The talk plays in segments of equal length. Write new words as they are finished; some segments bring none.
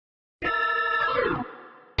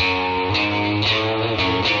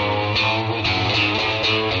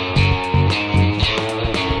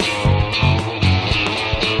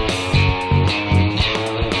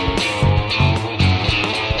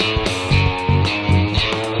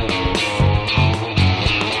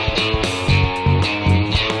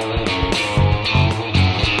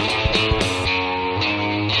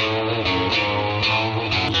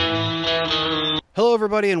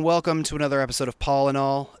everybody, and welcome to another episode of Paul and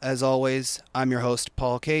All. As always, I'm your host,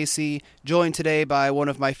 Paul Casey, joined today by one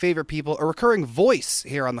of my favorite people, a recurring voice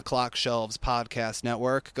here on the Clock Shelves Podcast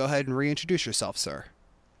Network. Go ahead and reintroduce yourself, sir.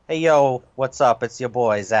 Hey, yo, what's up? It's your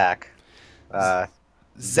boy, Zach.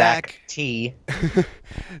 Zach T.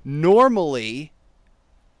 Normally,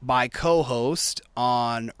 my co-host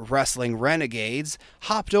on Wrestling Renegades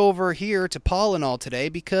hopped over here to Paul and All today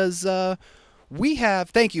because we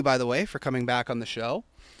have, thank you by the way for coming back on the show.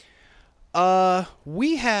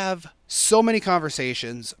 We have so many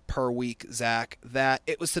conversations per week, Zach, that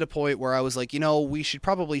it was to the point where I was like, we should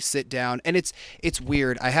probably sit down. And it's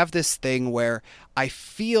weird. I have this thing where I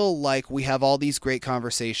feel like we have all these great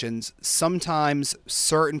conversations. Sometimes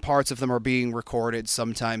certain parts of them are being recorded.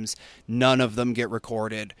 Sometimes none of them get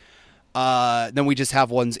recorded. Then we just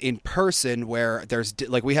have ones in person where there's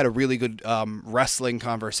like we had a really good wrestling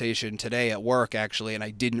conversation today at work actually, and I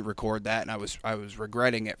didn't record that, and I was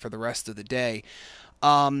regretting it for the rest of the day.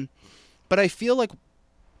 But I feel like,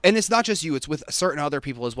 and it's not just you, it's with certain other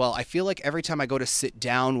people as well. I feel like every time I go to sit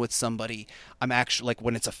down with somebody, I'm actually like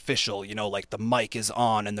when it's official, like the mic is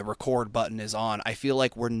on and the record button is on, I feel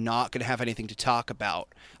like we're not going to have anything to talk about.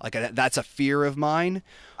 Like that's a fear of mine.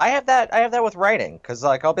 I have that with writing, because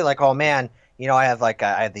like I'll be like, oh man, I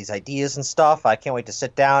have these ideas and stuff. I can't wait to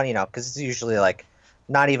sit down, because it's usually like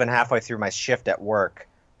not even halfway through my shift at work,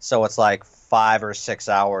 so it's like 5 or 6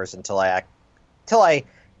 hours until I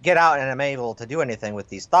get out and I'm able to do anything with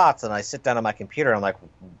these thoughts, and I sit down on my computer and I'm like,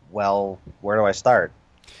 well, where do I start?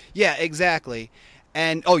 Yeah, exactly.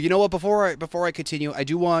 And you know what? Before I continue, I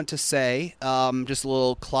do want to say just a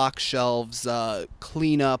little Clock Shelves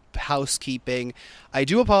cleanup, housekeeping. I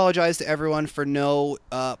do apologize to everyone for no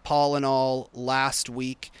Paul and All last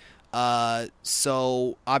week.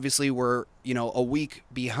 So obviously we're a week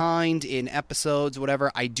behind in episodes,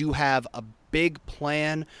 whatever. I do have a big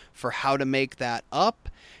plan for how to make that up.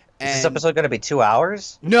 Is this episode going to be 2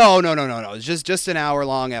 hours? No. It's just an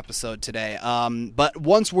hour-long episode today. But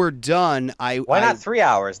once we're done, Why not 3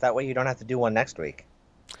 hours? That way you don't have to do one next week.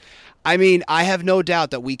 I mean, I have no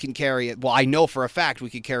doubt that we can carry it. Well, I know for a fact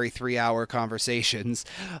we could carry 3-hour conversations.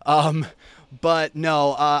 But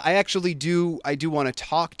no, I actually do. I do want to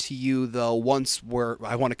talk to you though.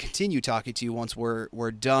 I want to continue talking to you once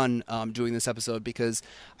we're done doing this episode, because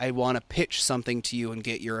I want to pitch something to you and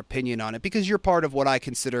get your opinion on it, because you're part of what I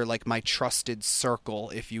consider like my trusted circle,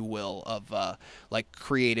 if you will, of like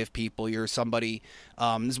creative people. You're somebody.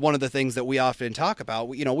 This is one of the things that we often talk about.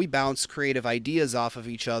 We bounce creative ideas off of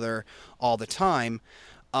each other all the time.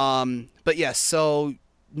 But yes, so.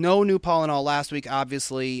 No new Paul and All last week,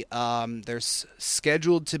 obviously. There's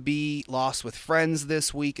scheduled to be Lost with Friends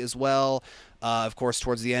this week as well. Of course,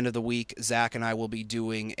 towards the end of the week, Zach and I will be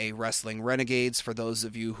doing a Wrestling Renegades for those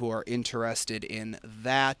of you who are interested in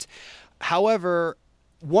that. However,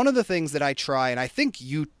 one of the things that I try, and I think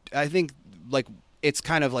like it's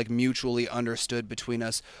kind of like mutually understood between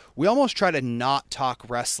us, we almost try to not talk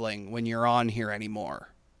wrestling when you're on here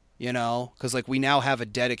anymore, because like we now have a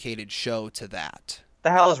dedicated show to that. The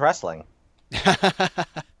hell is wrestling?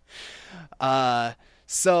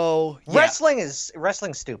 So yeah.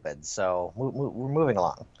 Wrestling stupid. So we're moving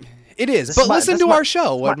along. It is, but listen to our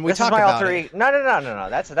show when we talk about it. No.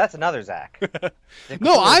 That's another Zach.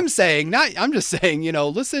 No, I'm just saying,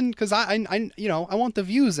 listen, because I want the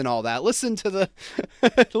views and all that. Listen to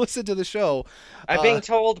the show. I'm being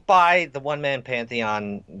told by the one man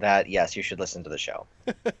pantheon that yes, you should listen to the show.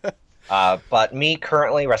 But me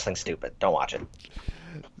currently, wrestling stupid. Don't watch it.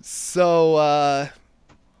 So,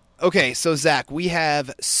 okay, so Zach, we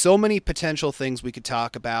have so many potential things we could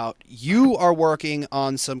talk about. You are working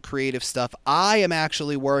on some creative stuff. I am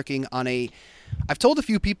actually working on I've told a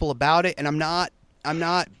few people about it, and I'm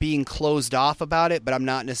not being closed off about it, but I'm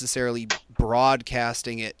not necessarily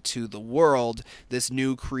broadcasting it to the world, this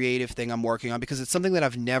new creative thing I'm working on, because it's something that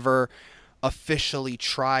I've never officially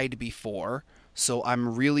tried before. So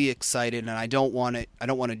I'm really excited, and I don't want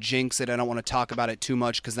to jinx it. I don't want to talk about it too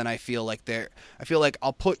much, because then I feel like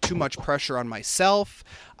I'll put too much pressure on myself.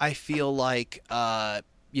 I feel like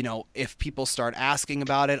if people start asking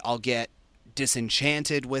about it, I'll get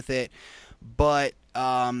disenchanted with it. But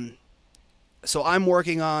so I'm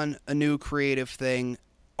working on a new creative thing.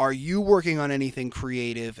 Are you working on anything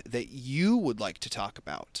creative that you would like to talk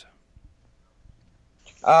about?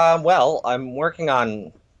 Well,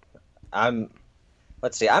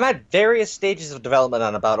 let's see. I'm at various stages of development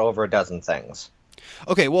on about over a dozen things.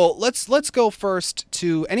 Okay, well, let's go first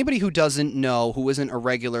to anybody who doesn't know, who isn't a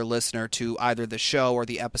regular listener to either the show or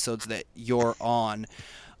the episodes that you're on.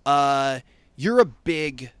 You're a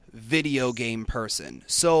big video game person.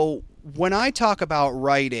 So when I talk about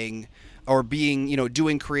writing or being,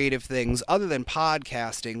 doing creative things other than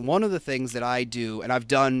podcasting, one of the things that I do and I've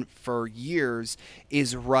done for years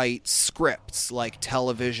is write scripts, like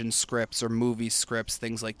television scripts or movie scripts,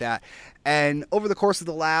 things like that. And over the course of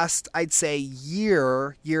the last, I'd say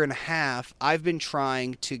year and a half, I've been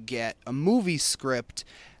trying to get a movie script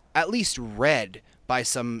at least read by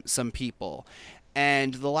some people.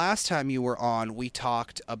 And the last time you were on, we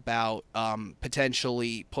talked about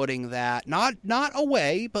potentially putting that not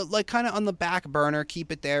away, but like kind of on the back burner,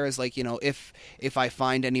 keep it there as like, if I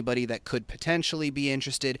find anybody that could potentially be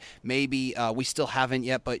interested, maybe we still haven't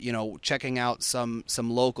yet, but checking out some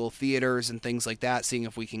local theaters and things like that, seeing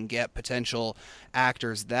if we can get potential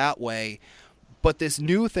actors that way. But this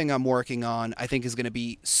new thing I'm working on, I think, is going to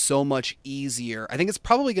be so much easier. I think it's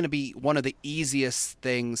probably going to be one of the easiest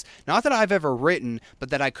things, not that I've ever written, but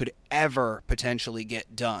that I could ever potentially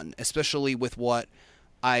get done, especially with what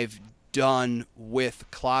I've done with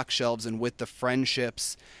Clock Shelves and with the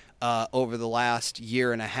friendships over the last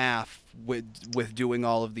year and a half with doing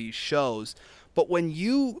all of these shows. But when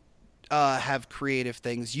you have creative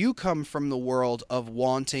things, you come from the world of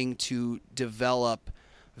wanting to develop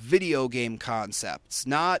video game concepts,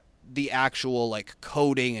 not the actual like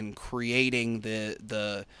coding and creating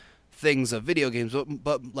the things of video games,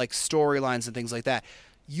 but like storylines and things like that.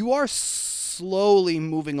 You are slowly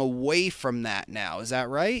moving away from that now. Is that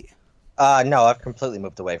right? No, I've completely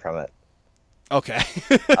moved away from it. Okay.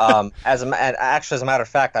 As a matter of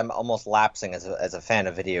fact, I'm almost lapsing as a fan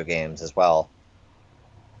of video games as well.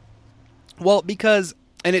 Well, because,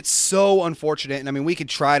 and it's so unfortunate, and I mean, we could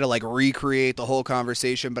try to like recreate the whole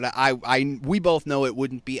conversation, but we both know it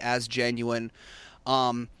wouldn't be as genuine.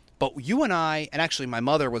 But you and I, and actually my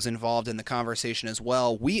mother was involved in the conversation as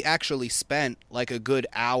well. We actually spent like a good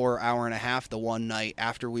hour and a half the one night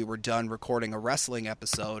after we were done recording a wrestling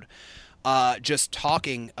episode, just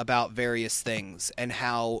talking about various things and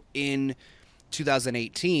how in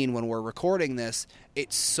 2018, when we're recording this,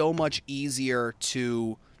 it's so much easier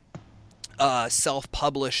to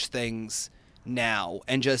self-publish things now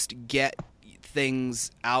and just get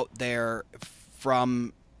things out there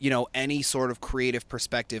from any sort of creative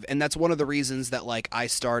perspective. And that's one of the reasons that like I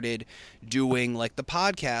started doing like the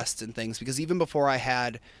podcasts and things, because even before I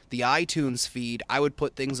had the iTunes feed, I would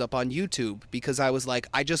put things up on YouTube because I was like,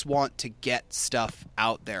 I just want to get stuff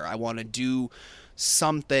out there. I want to do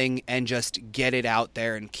something and just get it out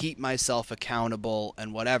there and keep myself accountable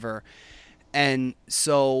and whatever. And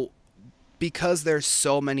so because there's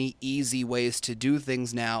so many easy ways to do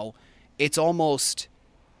things now, it's almost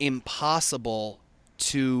impossible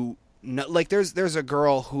to like there's a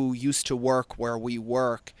girl who used to work where we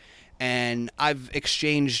work, and I've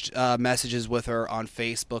exchanged messages with her on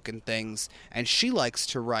Facebook and things, and she likes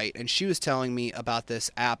to write, and she was telling me about this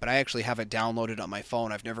app, and I actually have it downloaded on my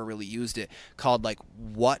phone. I've never really used it, called like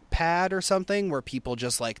Wattpad or something, where people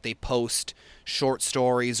just like they post short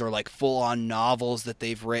stories or like full-on novels that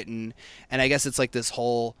they've written. And I guess it's like this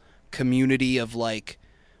whole community of like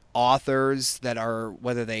authors that are,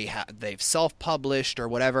 whether they've self-published or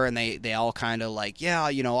whatever, and they all kind of like, yeah,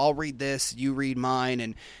 I'll read this, you read mine,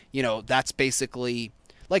 and that's basically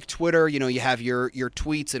like Twitter. You have your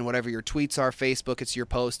tweets and whatever your tweets are. Facebook, it's your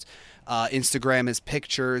posts. Instagram is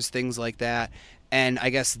pictures, things like that. And I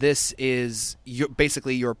guess this is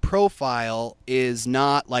basically your profile is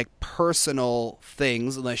not like personal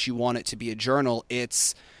things unless you want it to be a journal.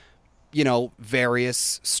 It's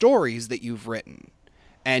various stories that you've written.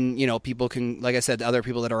 And, people can, like I said, the other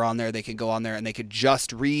people that are on there, they can go on there and they could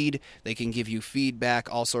just read, they can give you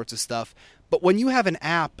feedback, all sorts of stuff. But when you have an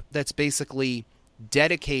app that's basically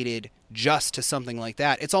dedicated just to something like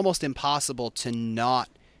that, it's almost impossible to not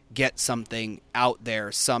get something out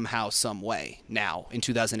there somehow, some way now in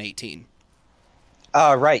 2018.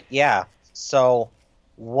 Right, yeah. So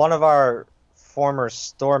one of our former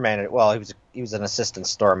store manager, well, he was an assistant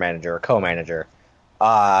store manager, or co-manager,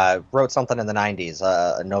 wrote something in the 90s,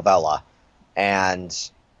 a novella,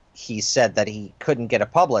 and he said that he couldn't get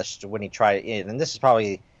it published when he tried it. And this is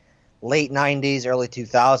probably late 90s, early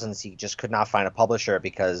 2000s. He just could not find a publisher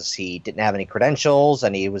because he didn't have any credentials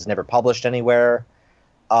and he was never published anywhere.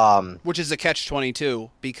 Which is a catch-22,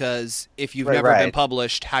 because if you've Right, never right. been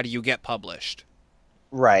published, how do you get published?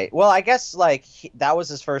 Right. Well, I guess like that was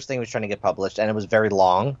his first thing he was trying to get published, and it was very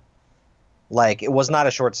long. Like, it was not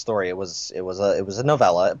a short story. It was a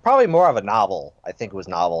novella, probably more of a novel. I think it was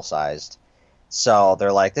novel sized. So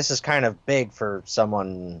they're like, this is kind of big for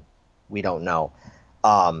someone we don't know,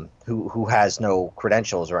 who has no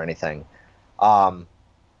credentials or anything. And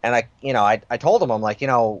I told him, I'm like,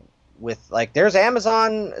 with like, there's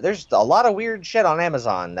Amazon, there's a lot of weird shit on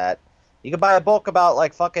Amazon that You could buy a book about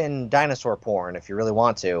like fucking dinosaur porn if you really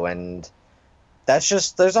want to, and that's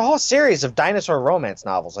just there's a whole series of dinosaur romance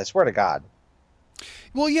novels. I swear to God.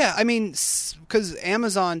 Well, yeah, I mean, because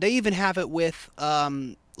Amazon, they even have it with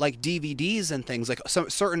like DVDs and things, like some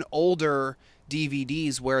certain older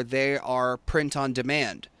DVDs where they are print on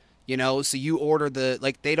demand. You know, so you order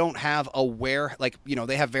like they don't have a like, you know,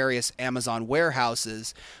 they have various Amazon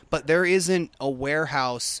warehouses, but there isn't a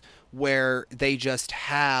warehouse where they just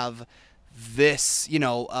have this, you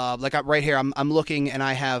know, like right here, I'm looking and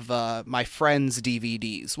I have my Friends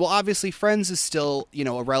DVDs. Well, obviously, Friends is still, you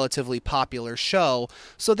know, a relatively popular show,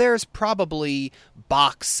 so there's probably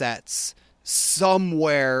box sets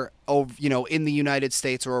somewhere, you know, in the United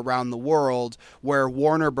States or around the world where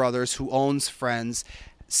Warner Brothers, who owns Friends,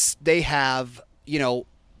 they have, you know,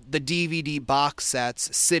 the DVD box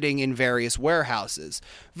sets sitting in various warehouses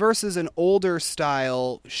versus an older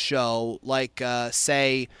style show like,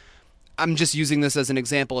 say, I'm just using this as an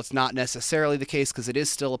example. It's not necessarily the case because it is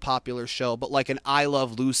still a popular show, but like an I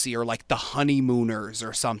Love Lucy or like The Honeymooners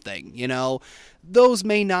or something, you know, those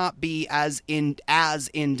may not be as in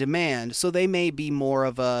demand, so they may be more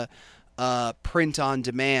of a print on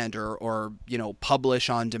demand or you know, publish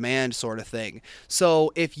on demand sort of thing.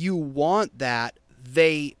 So if you want that,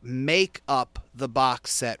 they make up the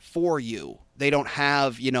box set for you. They don't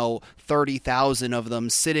have, you know, 30,000 of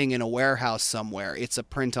them sitting in a warehouse somewhere. It's a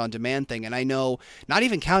print on demand thing. And I know, not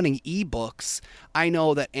even counting ebooks, I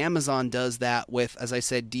know that Amazon does that with, as I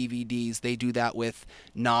said, DVDs. They do that with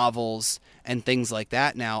novels and things like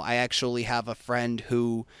that now. I actually have a friend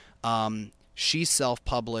who she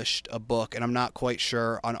self-published a book, and I'm not quite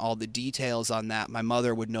sure on all the details on that. My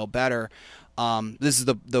mother would know better. This is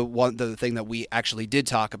the thing that we actually did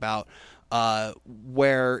talk about,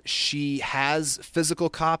 where she has physical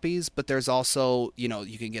copies, but there's also, you know,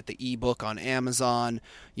 you can get the ebook on Amazon,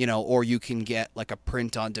 you know, or you can get like a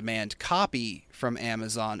print-on-demand copy from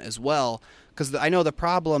Amazon as well. Because I know the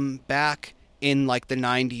problem back in like the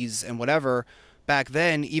 90s and whatever, back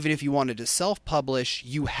then, even if you wanted to self-publish,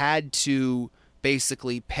 you had to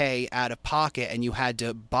basically pay out of pocket and you had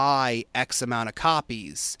to buy X amount of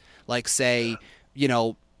copies, like say, you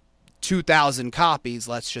know, 2,000 copies,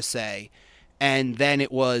 let's just say. And then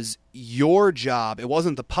it was your job. It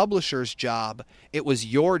wasn't the publisher's job. It was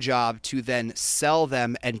your job to then sell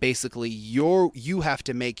them, and basically you have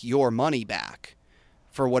to make your money back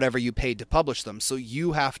for whatever you paid to publish them. So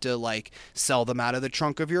you have to like sell them out of the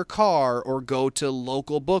trunk of your car or go to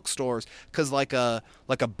local bookstores, cuz like a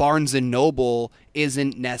Barnes and Noble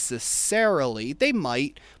isn't necessarily, they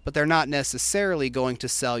might, but they're not necessarily going to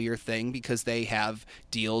sell your thing because they have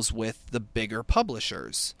deals with the bigger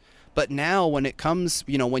publishers. But now when it comes,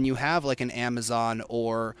 you know, when you have like an Amazon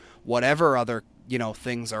or whatever other, you know,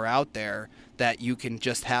 things are out there that you can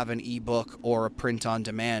just have an ebook or a print on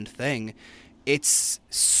demand thing, it's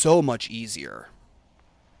so much easier.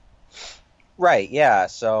 Right, yeah.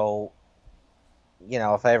 So, you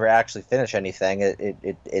know, if I ever actually finish anything,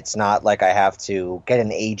 it's not like I have to get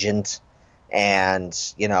an agent and,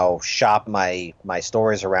 you know, shop my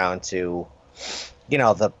stories around to, you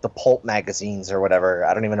know, the pulp magazines or whatever.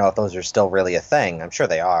 I don't even know if those are still really a thing. I'm sure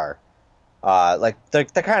they are. Like the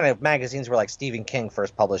kind of magazines where like Stephen King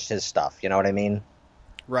first published his stuff. You know what I mean?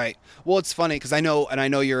 Right. Well, it's funny because I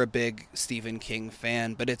know you're a big Stephen King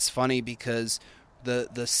fan, but it's funny because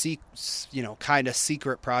you know, kind of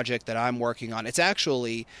secret project that I'm working on. It's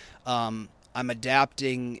actually I'm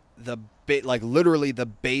adapting the bit, like literally the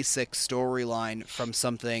basic storyline from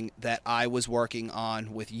something that I was working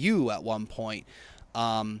on with you at one point.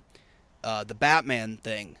 The Batman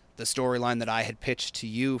thing, the storyline that I had pitched to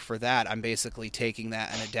you for that, I'm basically taking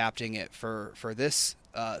that and adapting it for this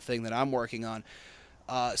thing that I'm working on.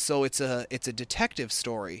 So it's a detective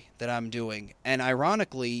story that I'm doing, and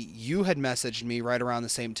ironically, you had messaged me right around the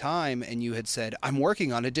same time, and you had said I'm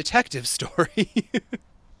working on a detective story.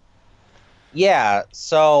 Yeah.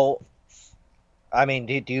 So, I mean,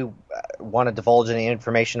 do you want to divulge any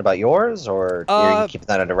information about yours, or are you keeping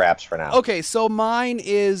that under wraps for now? Okay, so mine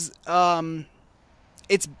is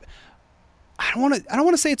it's I don't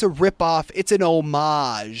want to say it's a ripoff. It's an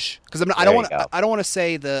homage because I don't There you want go. I don't want to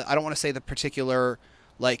say the particular,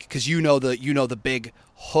 like, because you know the big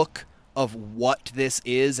hook of what this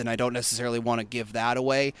is, and I don't necessarily want to give that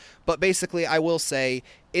away. But basically, I will say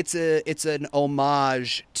it's an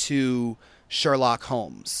homage to Sherlock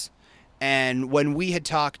Holmes. And when we had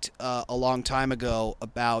talked a long time ago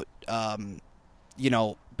about you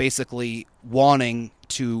know, basically wanting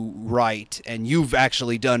to write, and you've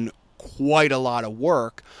actually done quite a lot of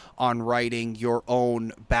work on writing your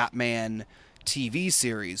own Batman TV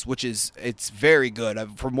series, which it's very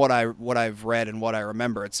good. From what I've read and what I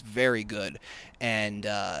remember, it's very good. And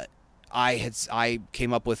I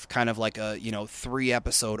came up with kind of like a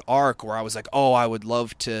 3-episode arc where I was like, oh, I would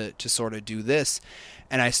love to sort of do this,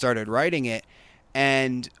 and I started writing it.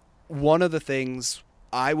 And one of the things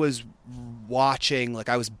I was watching, like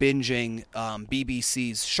I was binging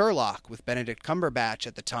BBC's Sherlock with Benedict Cumberbatch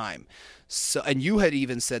at the time. So, and you had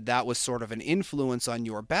even said that was sort of an influence on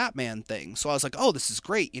your Batman thing. So I was like, oh, this is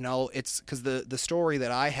great. It's because the story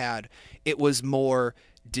that I had, it was more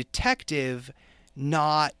detective,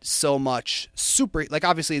 not so much super, like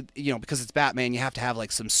obviously, because it's Batman, you have to have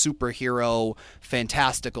like some superhero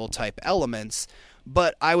fantastical type elements,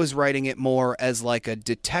 but I was writing it more as like a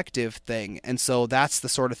detective thing. And so that's the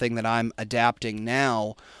sort of thing that I'm adapting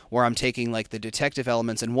now, where I'm taking like the detective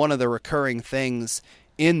elements. And one of the recurring things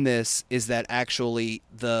in this is that actually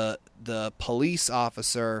the police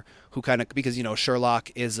officer who kind of, because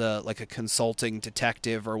Sherlock is like a consulting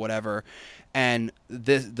detective or whatever, and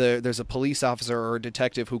there's a police officer or a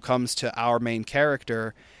detective who comes to our main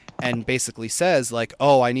character and basically says like,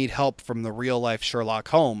 oh, I need help from the real life Sherlock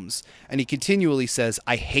Holmes. And he continually says,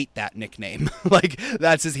 I hate that nickname. Like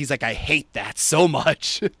he's like, I hate that so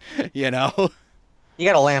much. You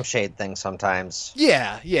got a lampshade thing sometimes.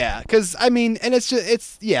 Yeah. Cause I mean, and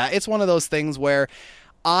it's one of those things where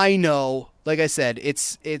I know, like I said,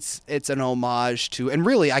 it's an homage to, and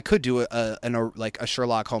really I could do a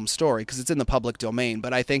Sherlock Holmes story because it's in the public domain,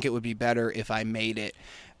 but I think it would be better if I made it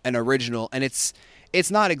an original. And it's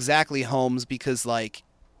not exactly Holmes because like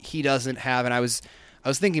he doesn't have, and I was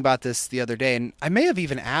thinking about this the other day, and I may have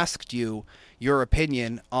even asked you your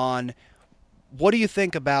opinion on what do you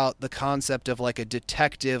think about the concept of like a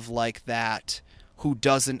detective like that who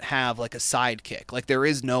doesn't have like a sidekick? Like there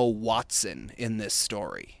is no Watson in this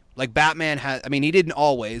story. Like Batman has, I mean, he didn't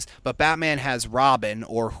always, but Batman has Robin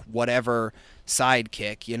or whatever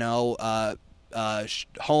sidekick,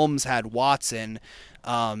 Holmes had Watson.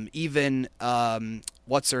 Even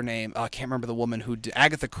what's her name? I can't remember the woman who did,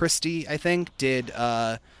 Agatha Christie, I think, did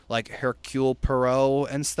like Hercule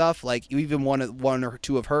Poirot and stuff. Like even one or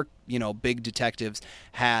two of her, big detectives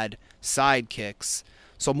had sidekicks.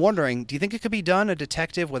 So I'm wondering, do you think it could be done, a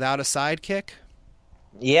detective without a sidekick?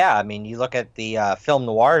 Yeah, I mean, you look at the film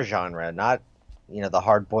noir genre, not the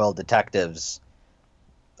hard-boiled detectives.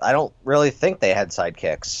 I don't really think they had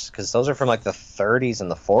sidekicks because those are from like the 30s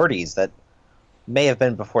and the 40s. That may have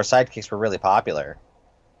been before sidekicks were really popular.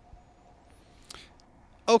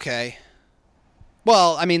 Okay.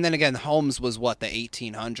 Well, I mean, then again, Holmes was the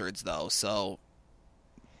 1800s though, so.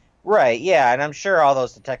 Right, yeah, and I'm sure all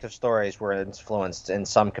those detective stories were influenced in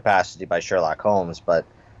some capacity by Sherlock Holmes, but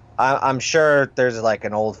I'm sure there's like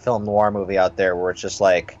an old film noir movie out there where it's just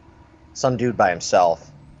like some dude by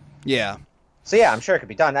himself. Yeah. So yeah, I'm sure it could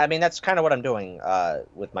be done. I mean, that's kind of what I'm doing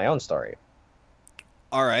with my own story.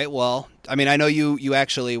 All right. Well, I mean, I know you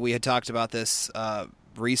actually, we had talked about this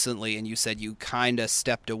recently, and you said you kind of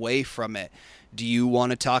stepped away from it. Do you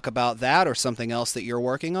want to talk about that or something else that you're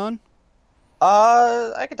working on?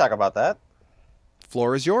 I can talk about that.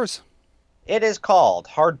 Floor is yours. It is called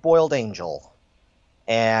Hard Boiled Angel.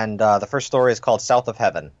 And the first story is called South of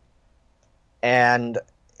Heaven. And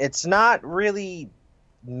it's not really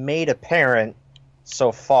made apparent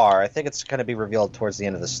so far. I think it's going to be revealed towards the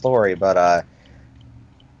end of the story, but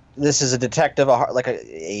this is a detective, like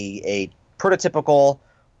a prototypical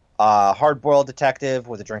hard-boiled detective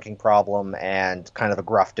with a drinking problem and kind of a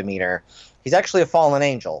gruff demeanor. He's actually a fallen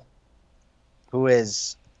angel who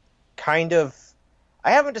is kind of...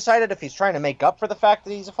 I haven't decided if he's trying to make up for the fact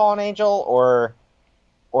that he's a fallen angel or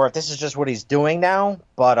if this is just what he's doing now,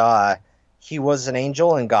 but he was an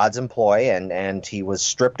angel in God's employ, and he was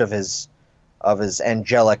stripped of his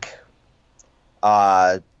angelic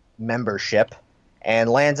membership and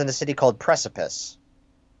lands in a city called Precipice,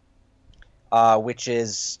 which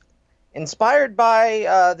is inspired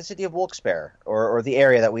by the city of Wilkes-Barre, or the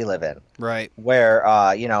area that we live in. Right. Where,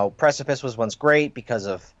 Precipice was once great because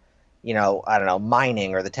of, I don't know,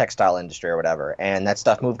 mining or the textile industry or whatever, and that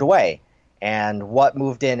stuff moved away. And what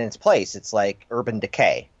moved in its place? It's like urban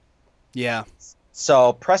decay. Yeah.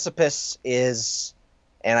 So Precipice is,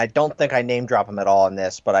 and I don't think I name drop him at all in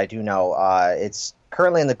this, but I do know it's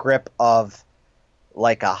currently in the grip of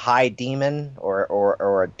like a high demon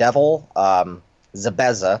or a devil,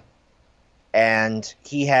 Zabeza, and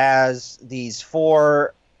he has these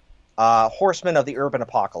 4 horsemen of the urban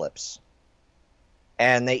apocalypse,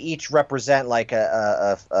 and they each represent like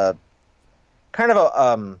a kind of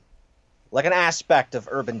a like an aspect of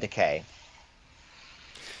urban decay.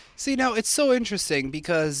 See, now it's so interesting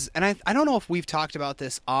because, and I don't know if we've talked about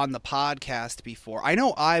this on the podcast before. I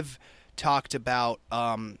know I've talked about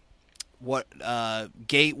what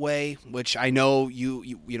Gateway, which I know you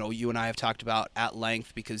and I have talked about at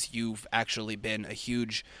length because you've actually been a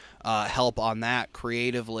huge help on that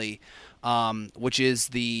creatively, which is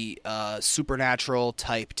the supernatural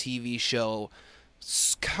type TV show,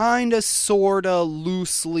 kind of sort of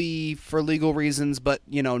loosely for legal reasons, but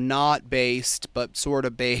not based, but sort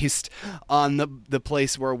of based on the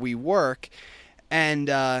place where we work. And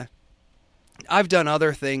I've done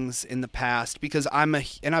other things in the past because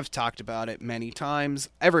and I've talked about it many times.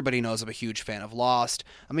 Everybody knows I'm a huge fan of Lost.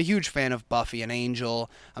 I'm a huge fan of Buffy and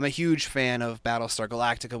Angel. I'm a huge fan of Battlestar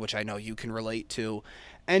Galactica, which I know you can relate to.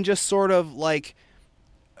 And just sort of like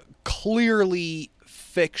clearly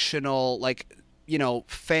fictional, like,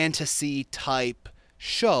 fantasy type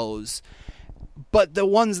shows, but the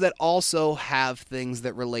ones that also have things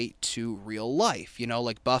that relate to real life,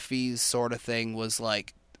 like Buffy's sort of thing was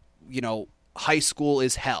like, high school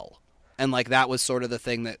is hell. And like that was sort of the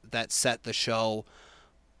thing that set the show,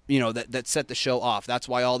 that set the show off. That's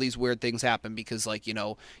why all these weird things happen, because like,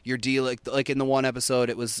 you're dealing, like in the one episode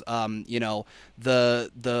it was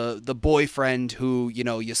the boyfriend who,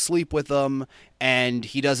 you sleep with him and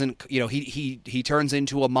he doesn't, he turns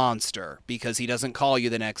into a monster because he doesn't call you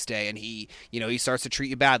the next day, and he starts to treat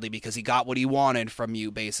you badly because he got what he wanted from you,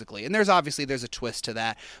 basically. And there's a twist to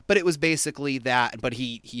that, but it was basically that, but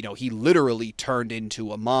he literally turned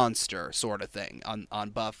into a monster sort of thing on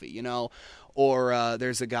Buffy, Or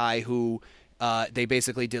there's a guy who they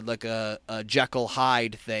basically did like a Jekyll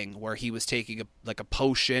Hyde thing where he was taking a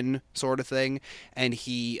potion sort of thing, and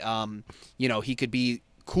he he could be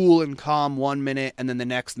cool and calm one minute, and then the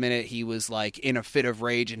next minute he was like in a fit of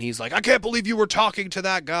rage, and he's like, I can't believe you were talking to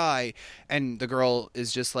that guy. And the girl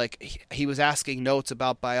is just like, he was asking notes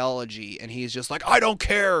about biology, and he's just like, I don't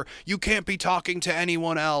care, you can't be talking to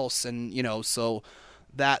anyone else. And so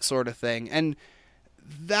that sort of thing. And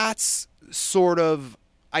that's sort of,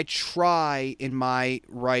 I try in my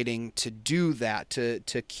writing to do that,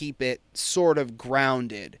 to keep it sort of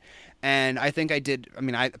grounded. And I think I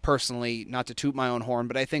personally, not to toot my own horn,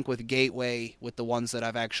 but I think with Gateway, with the ones that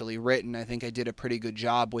I've actually written, I think I did a pretty good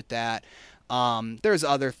job with that. There's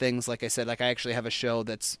other things, like I said, like I actually have a show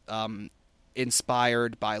that's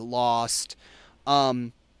inspired by Lost.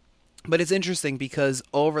 But it's interesting because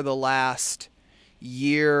over the last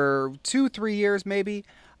year, 2-3 years maybe,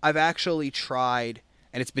 I've actually tried,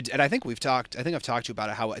 and I think I've talked to you about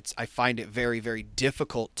it, how I find it very, very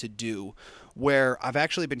difficult to do, where I've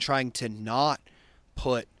actually been trying to not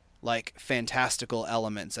put like fantastical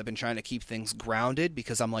elements. I've been trying to keep things grounded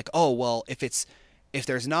because I'm like, oh, well, if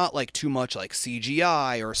there's not like too much like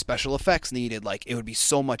CGI or special effects needed, like it would be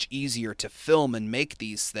so much easier to film and make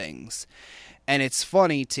these things. And it's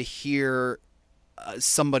funny to hear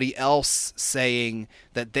somebody else saying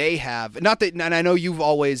that they have, not that, and I know you've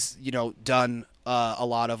always, done a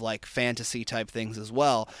lot of like fantasy type things as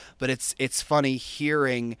well, but it's funny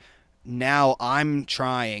hearing now I'm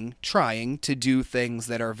trying to do things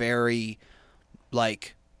that are very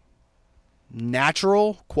like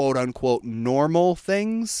natural, quote unquote, normal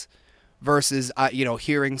things versus,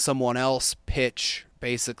 hearing someone else pitch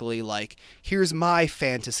basically like, here's my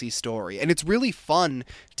fantasy story. And it's really fun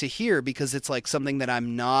to hear because it's like something that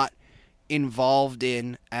I'm not involved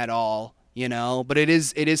in at all, but it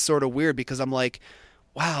is sort of weird because I'm like,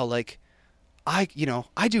 wow, like I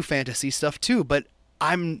do fantasy stuff too, but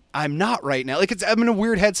I'm not right now. Like I'm in a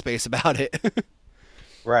weird headspace about it.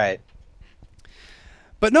 Right.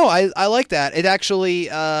 But no, I like that. It actually,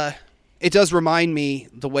 it does remind me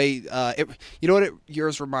the way,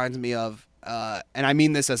 yours reminds me of, and I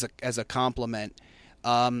mean this as a compliment,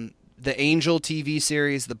 the Angel TV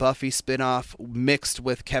series, the Buffy spinoff, mixed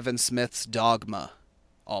with Kevin Smith's Dogma,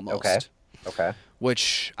 almost. Okay.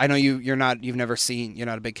 Which I know you're not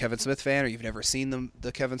a big Kevin Smith fan, or you've never seen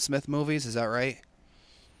the Kevin Smith movies. Is that right?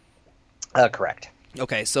 Correct.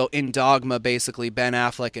 Okay, so in Dogma, basically Ben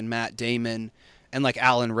Affleck and Matt Damon, and like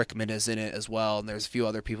Alan Rickman is in it as well, and there's a few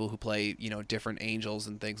other people who play different angels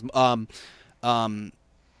and things. Alanis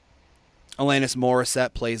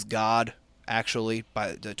Morissette plays God, actually,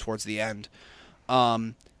 towards the end.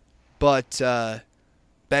 But Ben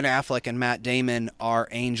Affleck and Matt Damon are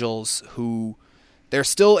angels who, they're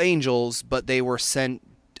still angels, but they were sent,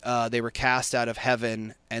 they were cast out of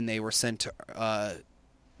heaven, and they were sent to,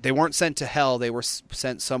 they weren't sent to hell, they were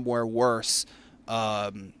sent somewhere worse,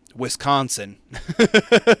 Wisconsin.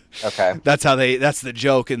 Okay. That's the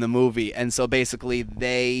joke in the movie. And so basically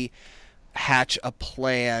they hatch a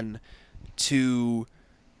plan to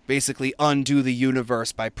basically undo the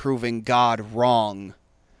universe by proving God wrong.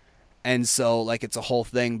 And so like it's a whole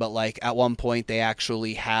thing, but like at one point they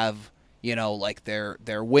actually have, you know, like their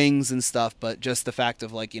wings and stuff, but just the fact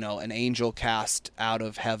of like, you know, an angel cast out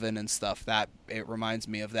of heaven and stuff, that it reminds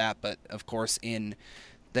me of that. But of course in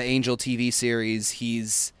the Angel TV series,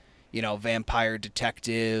 he's, you know, vampire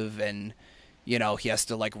detective, and you know, he has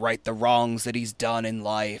to like right the wrongs that he's done in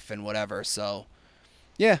life and whatever. So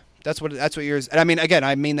yeah, that's what yours. And I mean, again,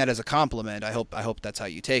 I mean that as a compliment. I hope that's how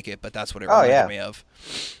you take it, but that's what it reminded me of.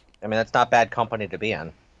 I mean, that's not bad company to be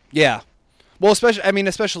in. Yeah. Well,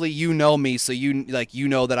 especially you know me, so you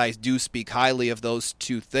know that I do speak highly of those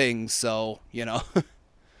two things, so, you know.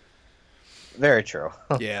 Very true.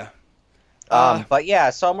 Yeah. But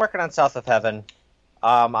yeah, so I'm working on South of Heaven.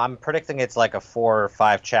 I'm predicting it's like a 4 or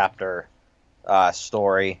 5 chapter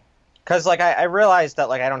story, because like I realized that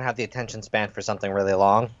like I don't have the attention span for something really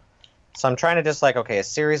long, so I'm trying to just like, okay, a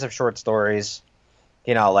series of short stories,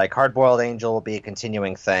 you know, like Hard-Boiled Angel will be a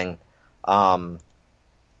continuing thing. And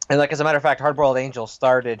like, as a matter of fact, Hard-Boiled Angel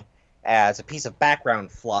started as a piece of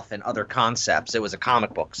background fluff and other concepts. It was a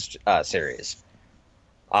comic book series.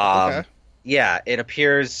 Okay. Yeah, it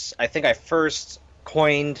appears, I think I first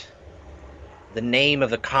coined the name of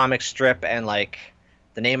the comic strip and like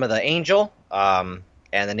the name of the angel, and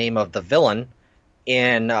the name of the villain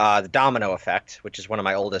in the Domino Effect, which is one of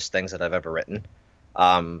my oldest things that I've ever written.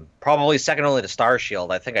 Probably second only to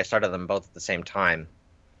Starshield. I think I started them both at the same time.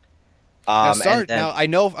 Now I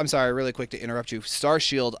know. I'm sorry, really quick to interrupt you.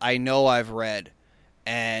 Starshield, I know I've read,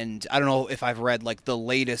 and I don't know if I've read like the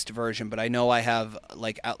latest version, but I know I have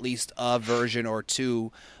like at least a version or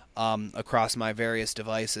two across my various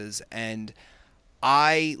devices, and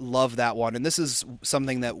I love that one. And this is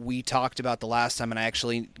something that we talked about the last time, and I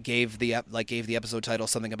actually gave the episode title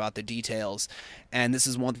something about the details. And this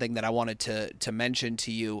is one thing that I wanted to mention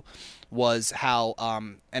to you, was how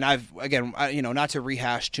and I've, again, you know, not to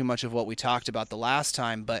rehash too much of what we talked about the last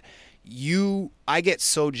time, but I get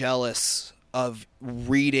so jealous of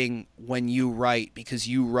reading when you write, because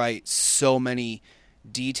you write so many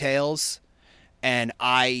details, and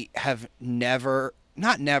I have never,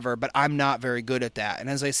 not never, but I'm not very good at that. And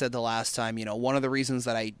as I said the last time, you know, one of the reasons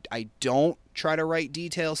that I don't try to write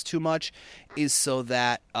details too much is so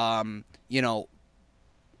that, you know,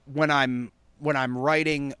 when I'm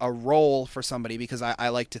writing a role for somebody, because I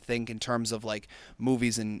like to think in terms of like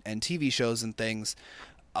movies and TV shows and things,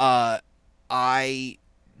 I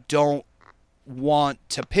don't want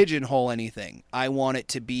to pigeonhole anything. I want it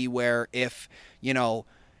to be where if, you know,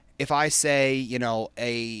 if I say, you know,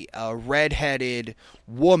 a redheaded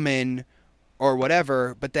woman or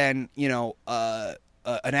whatever, but then, you know,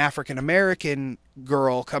 an African American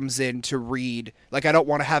girl comes in to read, like, I don't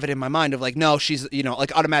want to have it in my mind of like, no, she's, you know,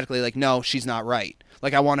 like automatically like, no, she's not right.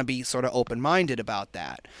 Like, I want to be sort of open-minded about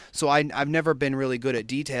that. So I've never been really good at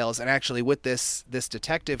details, and actually with this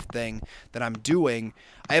detective thing that I'm doing,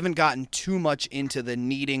 I haven't gotten too much into the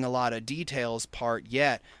needing a lot of details part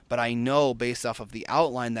yet, but I know based off of the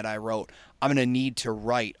outline that I wrote, I'm going to need to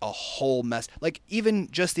write a whole mess. Like, even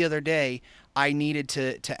just the other day, I needed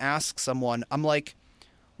to ask someone, I'm like,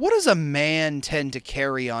 what does a man tend to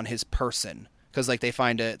carry on his person? Because like they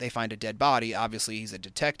find a dead body. Obviously, he's a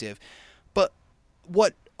detective, but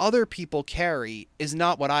what other people carry is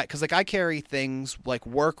not what because like I carry things like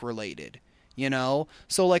work related, you know.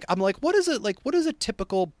 So like I'm like, what does a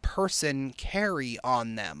typical person carry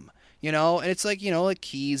on them, you know? And it's like, you know, like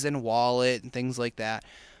keys and wallet and things like that.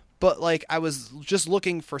 But like I was just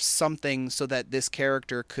looking for something so that this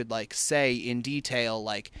character could like say in detail,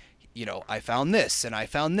 like, you know, I found this and I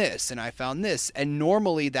found this and I found this. And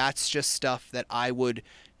normally that's just stuff that I would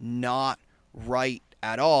not write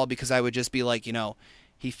at all, because I would just be like, you know,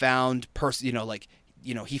 he found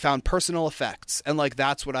he found personal effects, and like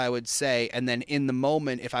that's what I would say. And then in the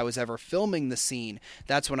moment, if I was ever filming the scene,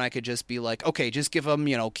 that's when I could just be like, okay, just give him,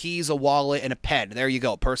 you know, keys, a wallet, and a pen. There you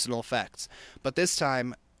go, personal effects. But this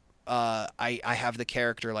time I have the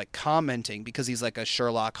character like commenting, because he's like a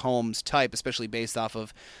Sherlock Holmes type, especially based off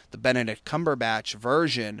of the Benedict Cumberbatch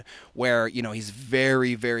version, where, you know, he's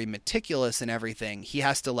very, very meticulous in everything. He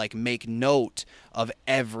has to like make note of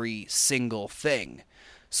every single thing.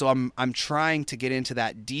 So I'm trying to get into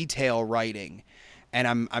that detail writing, and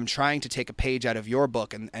I'm trying to take a page out of your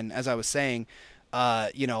book. And as I was saying,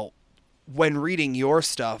 you know, when reading your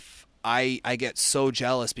stuff, I get so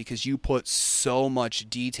jealous, because you put so much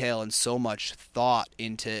detail and so much thought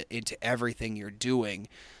into everything you're doing.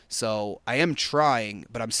 So I am trying,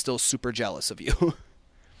 but I'm still super jealous of you.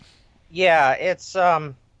 Yeah, it's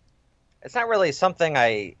not really something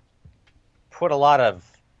I put a lot of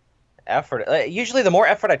effort. Usually, the more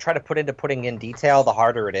effort I try to put into putting in detail, the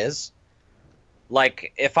harder it is.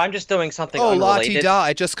 Like if I'm just doing something Oh, la ti unrelated, da!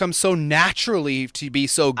 It just comes so naturally to be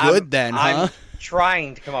so I'm good, then, huh? I'm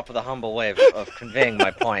trying to come up with a humble way of conveying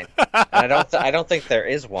my point, and I don't think there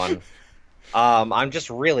is one. I'm just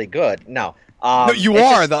really good. No, No, you it's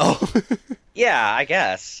are just though. yeah, I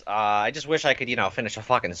guess. I just wish I could finish a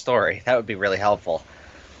fucking story. That would be really helpful.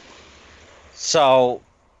 So,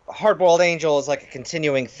 Hardboiled Angel is like a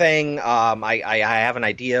continuing thing. I have an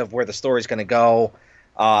idea of where the story's going to go,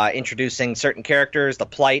 introducing certain characters, the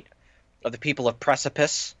plight of the people of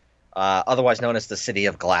Precipice, otherwise known as the City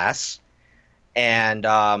of Glass. And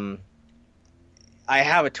I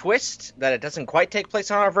have a twist that it doesn't quite take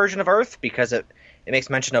place on our version of Earth because it makes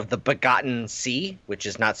mention of the Begotten Sea, which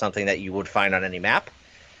is not something that you would find on any map.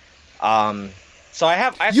 So I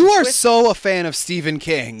have You some are twists. so a fan of Stephen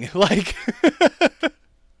King, like,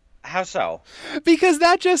 How so? because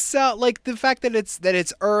that just sound like the fact that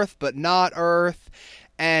it's Earth but not Earth,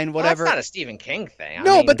 and Well, that's whatever. not a Stephen King thing. I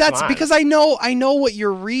No, mean, but come that's on. because I know what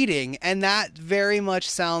you're reading, and that very much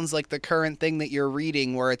sounds like the current thing that you're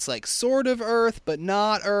reading, where it's like sort of Earth but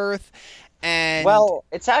not Earth, and Well,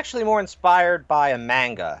 it's actually more inspired by a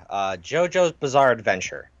manga, JoJo's Bizarre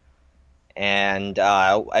Adventure. And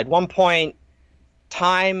at one point,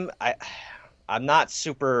 I'm not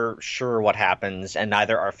super sure what happens, and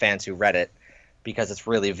neither are fans who read it because it's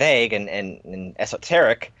really vague and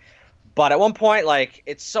esoteric. But at one point, like,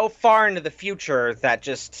 it's so far into the future that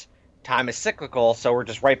just time is cyclical, so we're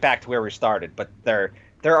just right back to where we started. But there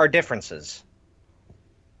are differences.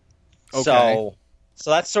 Okay. So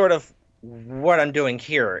that's sort of what I'm doing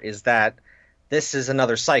here is that this is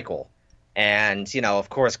another cycle. And, of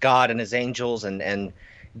course, God and his angels and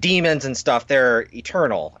demons and stuff, they're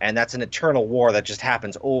eternal. And that's an eternal war that just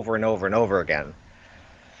happens over and over and over again.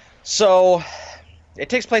 So it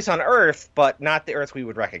takes place on Earth, but not the Earth we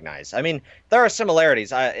would recognize. I mean, there are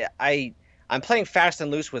similarities. I'm playing fast and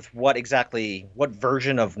loose with what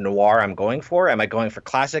version of noir I'm going for. Am I going for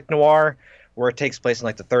classic noir, where it takes place in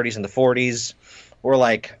like the 30s and the 40s, or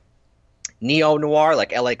like neo noir,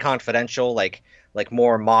 like L.A. Confidential, like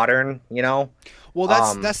more modern? well,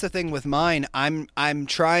 that's the thing with mine. I'm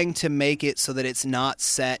trying to make it so that it's not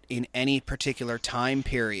set in any particular time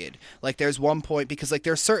period. Like there's one point, because like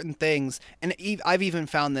there's certain things, and I've even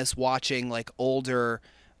found this watching like older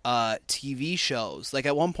TV shows. Like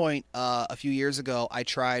at one point, a few years ago, I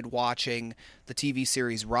tried watching the TV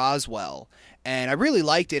series Roswell, and I really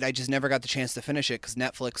liked it. I just never got the chance to finish it because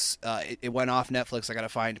Netflix, it went off Netflix. I gotta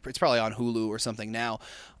find it's probably on Hulu or something now.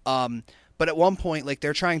 But at one point, like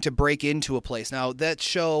they're trying to break into a place. Now that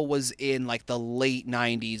show was in like the late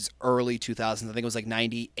 '90s, early 2000s. I think it was like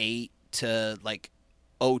 '98 to like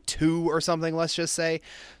 '02 or something. Let's just say.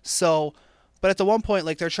 So, but at the one point,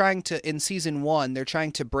 like they're trying to in season one, they're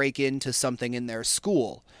trying to break into something in their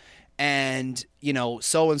school, and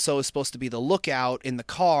so and so is supposed to be the lookout in the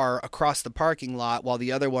car across the parking lot, while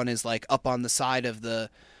the other one is like up on the side of the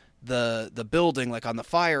building, like on the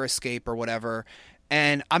fire escape or whatever.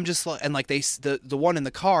 And I'm just like, and like the one in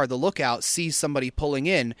the car, the lookout sees somebody pulling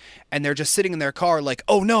in, and they're just sitting in their car like,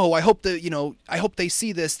 oh no, I hope they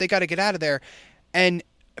see this, they got to get out of there. And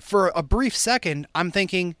for a brief second, I'm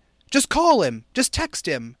thinking, just call him, just text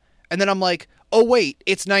him. And then I'm like, oh wait,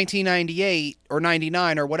 it's 1998 or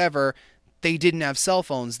 99 or whatever. They didn't have cell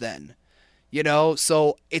phones then.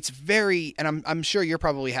 So it's very, and I'm sure you're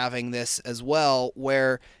probably having this as well,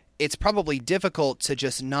 where it's probably difficult to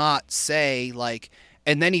just not say like,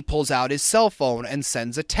 and then he pulls out his cell phone and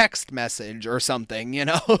sends a text message or something.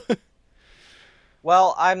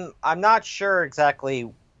 Well, I'm not sure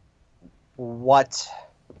exactly what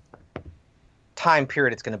time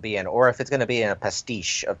period it's going to be in, or if it's going to be in a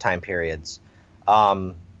pastiche of time periods.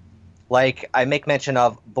 Like I make mention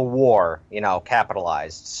of the war,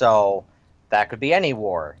 capitalized. So that could be any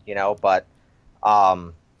war, but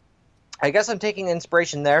I guess I'm taking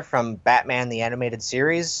inspiration there from Batman the Animated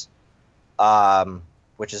Series,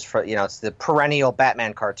 which is it's the perennial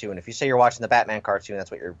Batman cartoon. If you say you're watching the Batman cartoon,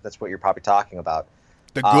 that's what you're probably talking about.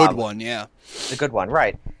 The good one, yeah. The good one,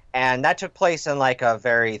 right? And that took place in like a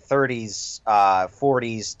very 30s,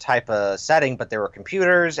 40s type of setting, but there were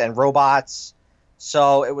computers and robots,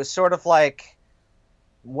 so it was sort of like,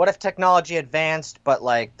 what if technology advanced, but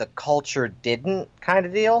like the culture didn't, kind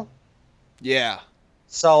of deal. Yeah.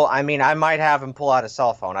 So, I mean, I might have him pull out a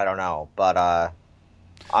cell phone. I don't know, but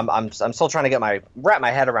I'm still trying to wrap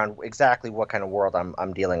my head around exactly what kind of world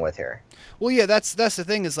I'm dealing with here. Well, yeah, that's the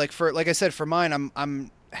thing is like I said, for mine,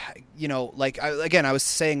 you know, like again, I was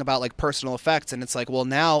saying about like personal effects, and it's like, well,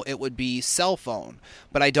 now it would be cell phone,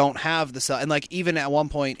 but I don't have the cell. And like even at one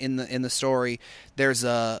point in the story, there's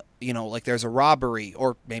a, you know, like there's a robbery,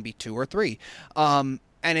 or maybe two or three, and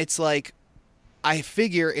it's like, I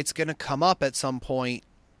figure it's gonna come up at some point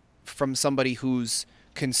from somebody who's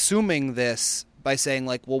consuming this by saying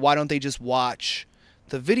like, well, why don't they just watch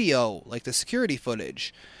the video, like the security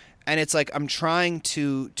footage? And it's like, I'm trying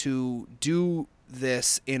to do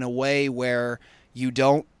this in a way where you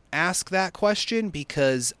don't ask that question,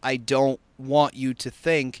 because I don't want you to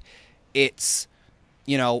think it's,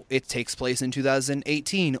 you know, it takes place in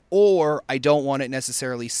 2018, or I don't want it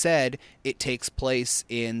necessarily said it takes place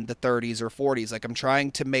in the 30s or 40s. Like, I'm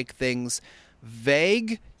trying to make things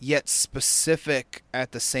vague yet specific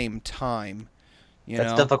at the same time.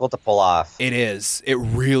 That's difficult to pull off. It is. It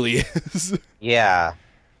really is. Yeah.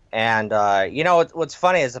 And, you know, what's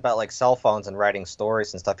funny is about, like, cell phones and writing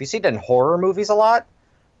stories and stuff. You see it in horror movies a lot,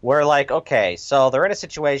 where, like, okay, so they're in a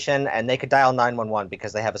situation and they could dial 911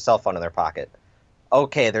 because they have a cell phone in their pocket.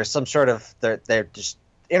 Okay, there's some sort of, they're just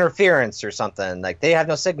interference or something. Like, they have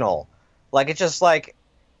no signal. Like, it's just, like...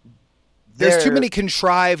 There's too many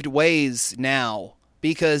contrived ways now,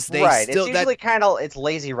 because they right. still... It's usually kind of, it's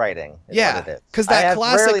lazy writing. Yeah, because that I have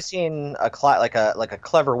classic... rarely seen a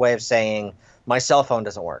clever way of saying... my cell phone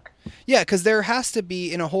doesn't work. Yeah, because there has to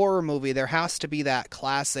be, in a horror movie, there has to be that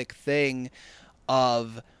classic thing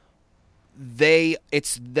of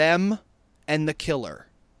it's them and the killer.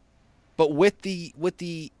 But with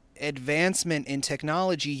the advancement in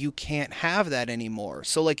technology, you can't have that anymore.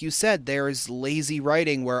 So like you said, there's lazy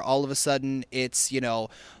writing where all of a sudden it's, you know,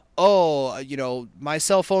 oh, you know, my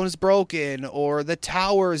cell phone is broken, or the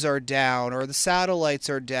towers are down, or the satellites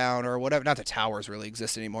are down, or whatever. Not that towers really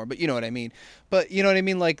exist anymore, but you know what I mean. But you know what I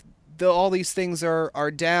mean? Like, all these things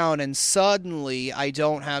are down, and suddenly I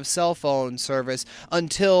don't have cell phone service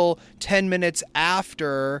until 10 minutes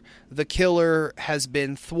after the killer has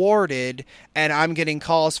been thwarted, and I'm getting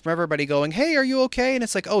calls from everybody going, hey, are you okay? And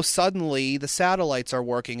it's like, oh, suddenly the satellites are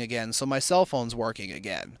working again, so my cell phone's working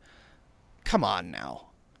again. Come on now.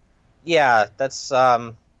 Yeah, that's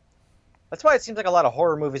why it seems like a lot of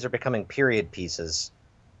horror movies are becoming period pieces.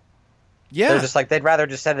 Yeah, they're just like, they'd rather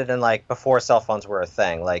just set it in like before cell phones were a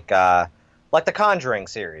thing, like the Conjuring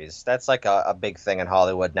series. That's like a big thing in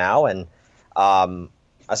Hollywood now. And I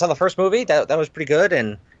saw the first movie, that was pretty good,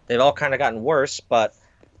 and they've all kind of gotten worse. But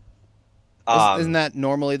isn't that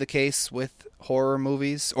normally the case with horror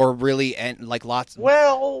movies, or really, and like lots?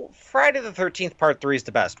 Well, Friday the 13th Part 3 is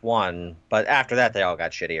the best one, but after that they all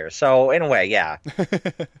got shittier. So in a way, yeah.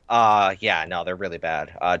 Yeah, no, they're really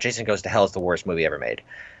bad. Jason Goes to Hell is the worst movie ever made.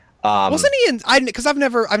 Wasn't he in? Because I've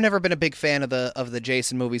never been a big fan of the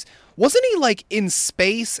Jason movies. Wasn't he like in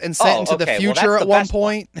space and sent into the future at one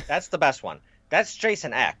point? That's the best one. That's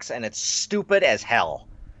Jason X, and it's stupid as hell.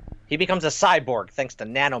 He becomes a cyborg thanks to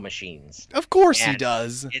nanomachines. Of course he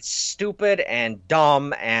does. It's stupid and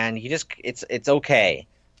dumb, and it's okay.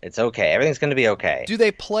 It's okay. Everything's going to be okay. Do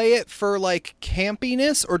they play it for like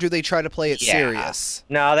campiness, or do they try to play it serious?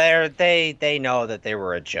 No, they know that they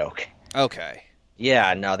were a joke. Okay.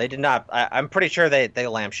 Yeah, no, they did not. I'm pretty sure they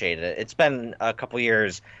lampshaded it. It's been a couple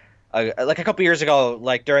years. Like a couple years ago,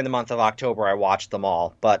 like during the month of October, I watched them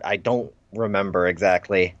all, but I don't remember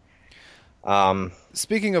exactly.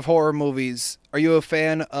 Speaking of horror movies, are you a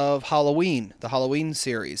fan of Halloween, the Halloween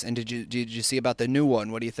series? And did you see about the new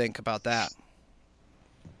one? What do you think about that?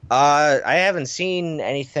 I haven't seen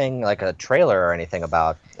anything like a trailer or anything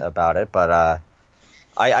about it, but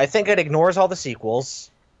I think it ignores all the sequels.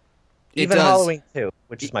 Even Halloween 2,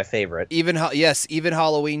 which is my favorite. Even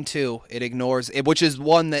Halloween 2, it ignores it, which is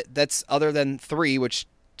one that's other than 3, which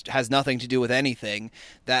has nothing to do with anything.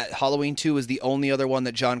 That Halloween 2 is the only other one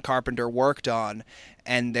that John Carpenter worked on,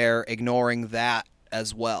 and they're ignoring that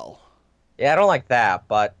as well. Yeah, I don't like that,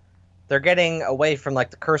 but they're getting away from like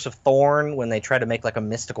the Curse of Thorn when they try to make like a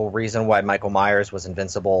mystical reason why Michael Myers was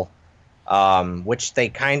invincible, which they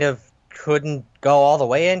kind of couldn't go all the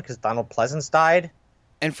way in because Donald Pleasance died.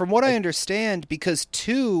 And from what I understand, because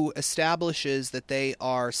 2 establishes that they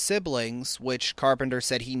are siblings, which Carpenter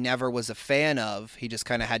said he never was a fan of, he just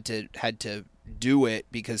kind of had to do it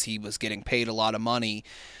because he was getting paid a lot of money.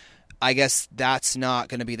 I guess that's not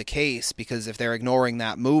going to be the case, because if they're ignoring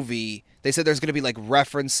that movie, they said there's going to be like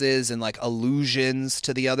references and like allusions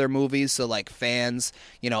to the other movies. So like fans,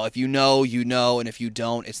 if you know, and if you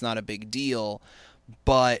don't, it's not a big deal.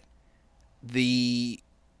 But the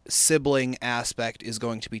sibling aspect is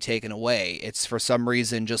going to be taken away. It's for some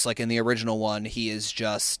reason, just like in the original one, he is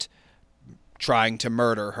just trying to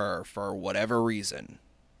murder her for whatever reason.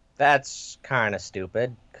 That's kind of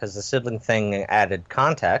stupid because the sibling thing added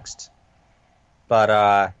context.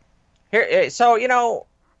 But so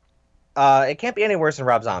it can't be any worse than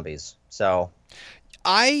Rob Zombies. So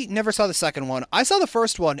I never saw the second one. I saw the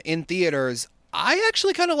first one in theaters. I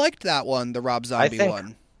actually kind of liked that one, the Rob I Zombie think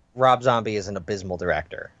one. Rob Zombie is an abysmal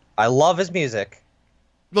director. I love his music.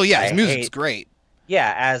 Well, yeah, his I music's hate great.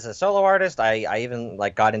 Yeah, as a solo artist, I even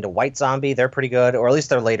like got into White Zombie. They're pretty good, or at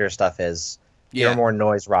least their later stuff is. Yeah. They're more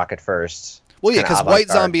noise rock at first. Well, yeah, Kinda because White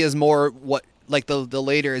avant-garde. Zombie is more what, like the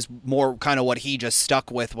later is more kind of what he just stuck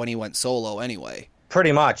with when he went solo anyway.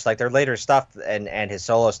 Pretty much like their later stuff and his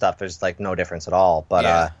solo stuff. There's like no difference at all. But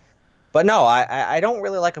Yeah. but no, I don't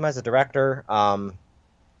really like him as a director. Well,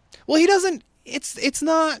 he doesn't. It's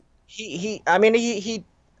not. I mean he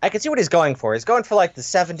I can see what he's going for. He's going for like the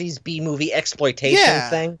 '70s B movie exploitation Yeah.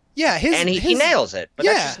 thing, Yeah, and he nails it. But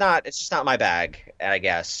Yeah. it's just not my bag, I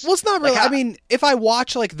guess. Well, it's not really. Like, I mean, if I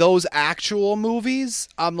watch like those actual movies,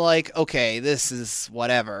 I'm like, okay, this is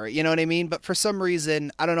whatever. You know what I mean? But for some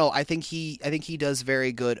reason, I don't know. I think he does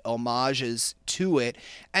very good homages to it,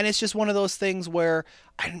 and it's just one of those things where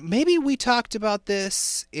maybe we talked about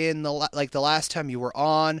this in the last time you were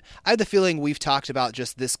on. I have the feeling we've talked about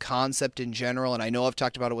just this concept in general, and I know I've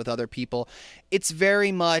talked about it with other people. It's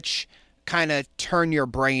very much kind of turn your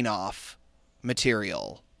brain off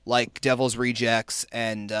material, like Devil's Rejects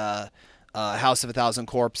and House of a Thousand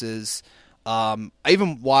Corpses. I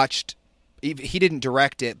even watched. He didn't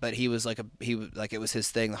direct it, but he was like it was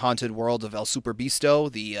his thing. The Haunted World of El Super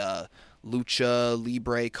Bisto, the Lucha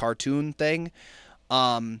Libre cartoon thing.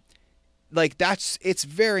 Like it's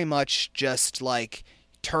very much just like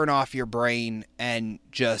turn off your brain and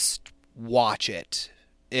just watch it.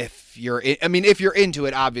 If you're into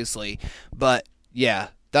it, obviously, but yeah,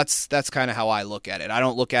 that's kind of how I look at it. I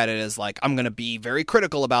don't look at it as like I'm gonna be very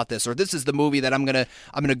critical about this, or this is the movie that I'm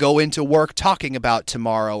gonna go into work talking about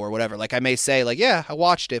tomorrow or whatever. Like I may say like, yeah, I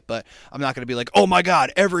watched it, but I'm not gonna be like, oh my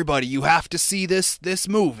god, everybody, you have to see this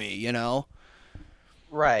movie, you know?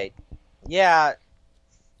 Right. Yeah.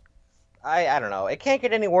 I don't know. It can't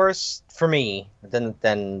get any worse for me than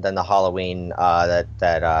the Halloween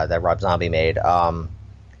that Rob Zombie made.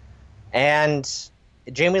 And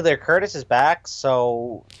Jamie Lee Curtis is back,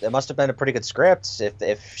 so it must have been a pretty good script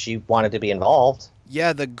if she wanted to be involved.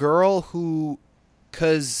 Yeah, the girl who,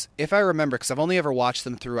 because if I remember, because I've only ever watched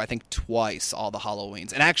them through, I think twice, all the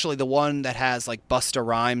Halloweens. And actually the one that has like Busta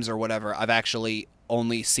Rhymes or whatever, I've actually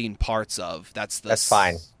only seen parts of. That's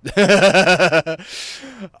fine.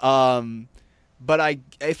 But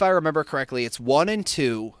if I remember correctly, it's 1 and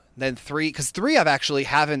 2, then 3, because 3 I've actually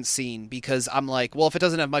haven't seen because I'm like, well, if it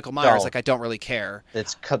doesn't have Michael Myers, No. like I don't really care.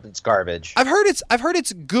 It's garbage. I've heard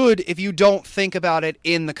it's good if you don't think about it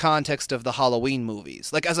in the context of the Halloween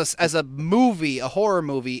movies. Like as a movie, a horror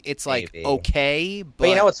movie, it's like Maybe. okay, But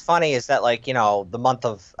you know what's funny is that like the month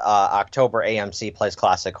of October, AMC plays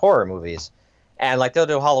classic horror movies, and like they'll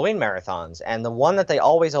do Halloween marathons, and the one that they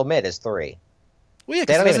always omit is 3. well, yeah, 'cause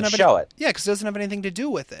They it don't doesn't even have show it. Yeah, because it doesn't have anything to do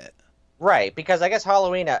with it. Right, because I guess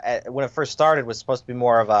Halloween when it first started was supposed to be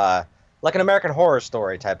more of a like an American Horror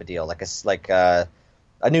Story type of deal, like a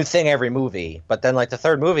new thing every movie. But then like the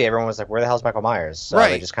third movie, everyone was like, "Where the hell's Michael Myers?" So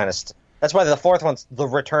Right. They just kind of that's why the fourth one's the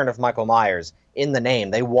return of Michael Myers in the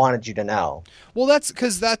name. They wanted you to know. Well,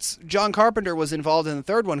 that's John Carpenter was involved in the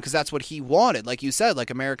third one because that's what he wanted. Like you said,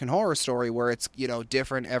 like American Horror Story, where it's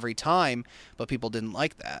different every time, but people didn't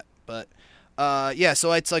like that. But yeah,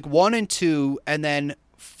 so it's like 1 and 2, and then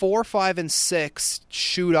 4, 5, and 6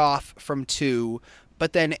 shoot off from 2.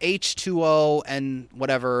 But then H2O and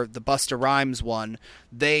whatever, the Busta Rhymes one,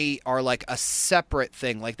 they are like a separate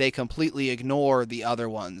thing. Like they completely ignore the other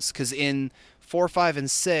ones. Because in 4, 5, and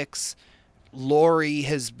 6,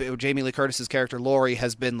 Jamie Lee Curtis's character Laurie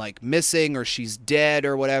has been like missing or she's dead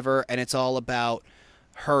or whatever. And it's all about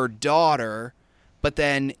her daughter. But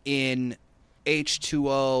then in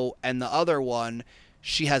H2O and the other one,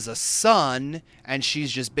 she has a son and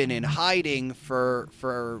she's just been in hiding for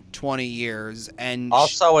 20 years. And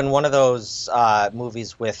Also, in one of those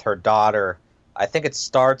movies with her daughter, I think it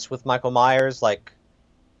starts with Michael Myers like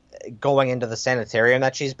going into the sanitarium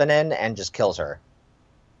that she's been in and just kills her.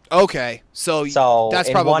 okay, so that's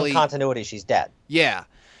in probably one continuity, she's dead. yeah.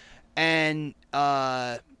 And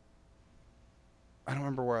I don't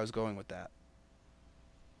remember where I was going with that.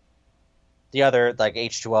 The other like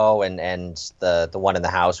H2O and the one in the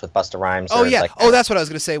house with Busta Rhymes. Oh there's, yeah. like, Oh, that's what I was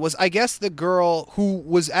gonna say. Was I guess the girl who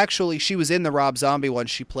was actually she was in the Rob Zombie one.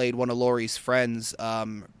 She played one of Laurie's friends.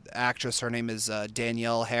 actress. Her name is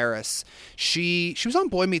Danielle Harris. She was on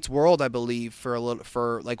Boy Meets World, I believe, for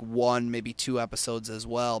like 1, maybe 2 episodes as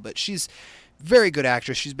well. But she's very good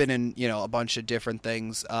actress. She's been in a bunch of different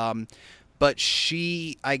things. But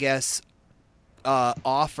she, I guess,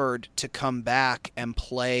 offered to come back and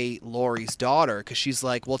play Laurie's daughter, because she's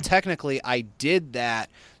like, well, technically I did that,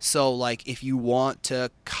 so like if you want to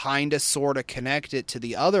kind of sort of connect it to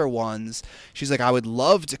the other ones, she's like, I would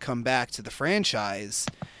love to come back to the franchise.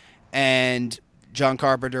 And John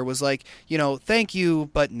Carpenter was like, thank you,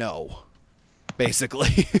 but no,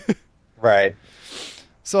 basically. Right.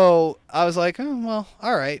 So I was like, oh, well,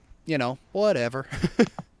 all right, whatever.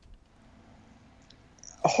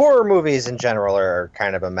 Horror movies in general are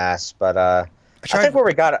kind of a mess, but I think where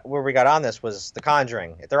we got on this was The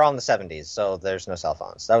Conjuring. They're all in the 70s, so there's no cell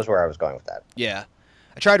phones. That was where I was going with that. Yeah.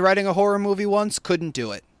 I tried writing a horror movie once, couldn't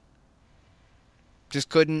do it. Just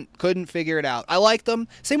couldn't figure it out. I like them.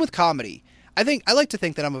 Same with comedy. I like to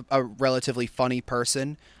think that I'm a relatively funny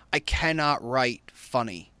person. I cannot write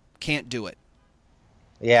funny. Can't do it.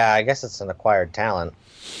 Yeah, I guess it's an acquired talent.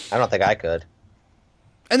 I don't think I could.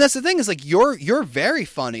 And that's the thing, is like you're very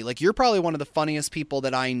funny. Like, you're probably one of the funniest people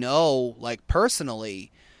that I know, like, personally.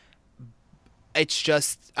 It's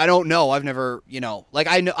just, I don't know. I've never, like,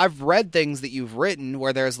 I've read things that you've written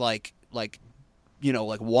where there's like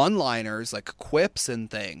one-liners, like quips and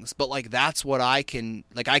things, but like that's what I can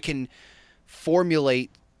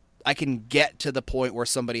formulate. I can get to the point where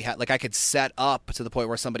somebody I could set up to the point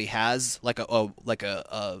where somebody has like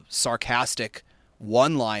a sarcastic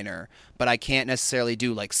one-liner, but I can't necessarily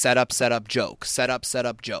do like set up joke.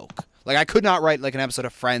 Like, I could not write like an episode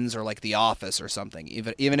of Friends or like The Office or something,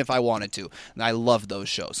 even if I wanted to. And I love those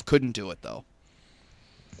shows. Couldn't do it though.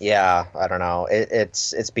 Yeah, I don't know.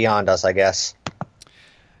 It's beyond us, I guess.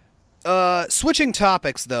 Switching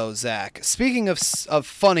topics though, Zach. Speaking of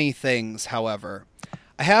funny things, however,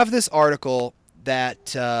 I have this article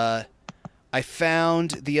that I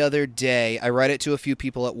found the other day. I read it to a few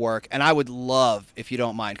people at work, and I would love, if you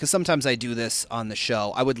don't mind, because sometimes I do this on the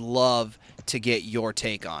show, I would love to get your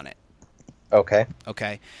take on it. Okay.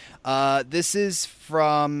 This is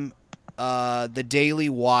from the Daily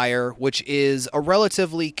Wire, which is a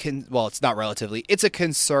relatively it's a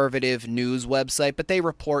conservative news website, but they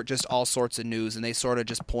report just all sorts of news, and they sort of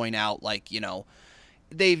just point out, like,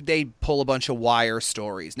 they pull a bunch of Wire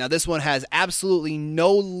stories. Now, this one has absolutely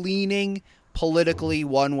no leaning politically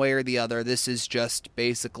one way or the other. This is just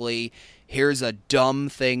basically, here's a dumb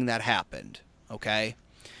thing that happened. Okay?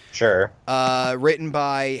 Sure. Written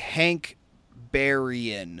by Hank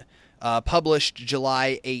Berrien, published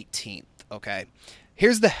July 18th. Okay.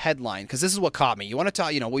 Here's the headline, because this is what caught me. You want to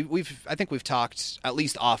talk, I think we've talked, at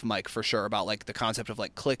least off mic for sure, about like the concept of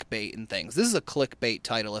like clickbait and things. This is a clickbait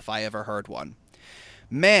title if I ever heard one.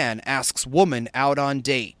 Man asks woman out on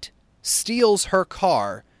date, steals her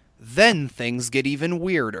car, then things get even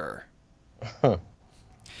weirder.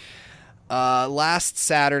 Last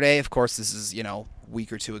Saturday, of course, this is,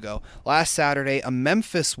 week or two ago. Last Saturday, a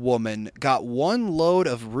Memphis woman got one load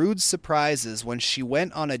of rude surprises when she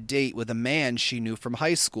went on a date with a man she knew from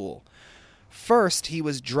high school. First, he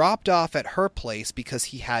was dropped off at her place because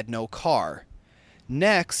he had no car.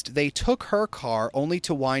 Next, they took her car only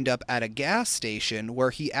to wind up at a gas station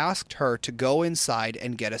where he asked her to go inside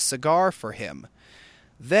and get a cigar for him.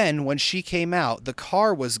 Then, when she came out, the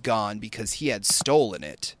car was gone because he had stolen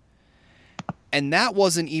it. And that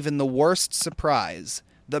wasn't even the worst surprise.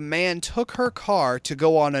 The man took her car to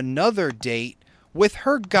go on another date with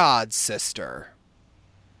her god sister.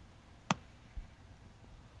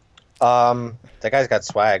 That guy's got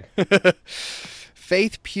swag.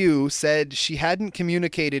 Faith Pugh said she hadn't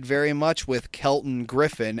communicated very much with Kelton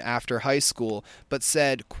Griffin after high school, but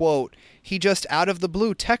said, quote, he just out of the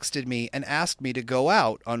blue texted me and asked me to go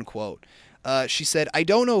out, unquote. She said, I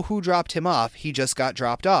don't know who dropped him off. He just got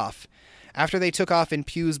dropped off. After they took off in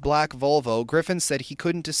Pugh's black Volvo, Griffin said he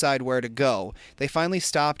couldn't decide where to go. They finally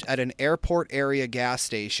stopped at an airport area gas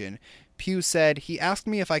station. Pugh said he asked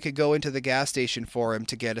me if I could go into the gas station for him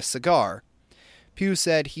to get a cigar. Pugh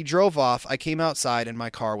said he drove off, I came outside, and my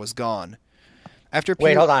car was gone. After Pugh...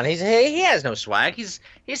 Wait, hold on. He has no swag. He's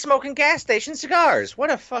smoking gas station cigars. What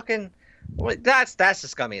a fucking... That's the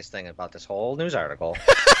scummiest thing about this whole news article.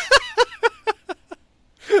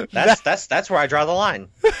 That's where I draw the line.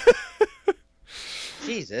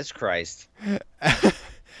 Jesus Christ.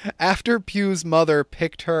 After Pugh's mother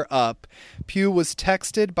picked her up, Pugh was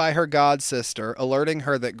texted by her godsister, alerting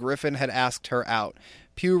her that Griffin had asked her out.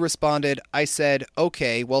 Pugh responded, I said,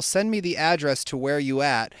 okay, well, send me the address to where you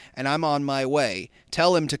at, and I'm on my way.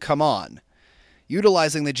 Tell him to come on.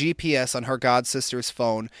 Utilizing the GPS on her godsister's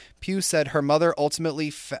phone, Pugh said her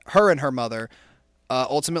and her mother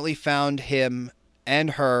ultimately found him and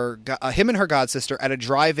her godsister at a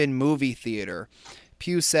drive-in movie theater.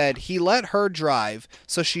 Pugh said he let her drive,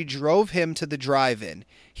 so she drove him to the drive-in.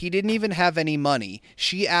 He didn't even have any money.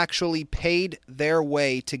 She actually paid their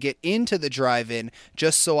way to get into the drive-in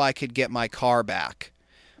just so I could get my car back.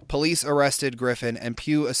 Police arrested Griffin, and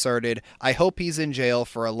Pugh asserted, "I hope he's in jail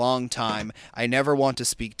for a long time. I never want to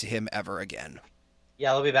speak to him ever again."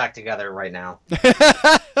 Yeah, they'll be back together right now.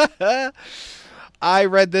 I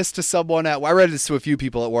read this to a few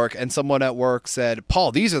people at work, and someone at work said,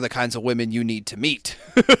 "Paul, these are the kinds of women you need to meet."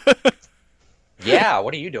 Yeah,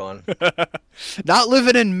 what are you doing? Not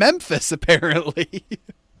living in Memphis, apparently.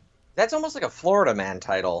 That's almost like a Florida Man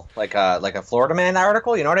title, like a Florida Man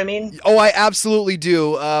article. You know what I mean? Oh, I absolutely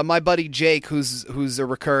do. My buddy Jake, who's a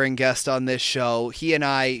recurring guest on this show, he and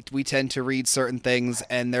we tend to read certain things,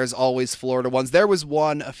 and there's always Florida ones. There was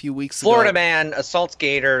one a few weeks ago. Florida Man assaults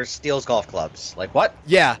gators, steals golf clubs. Like what?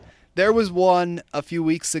 Yeah. There was one a few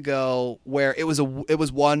weeks ago where it was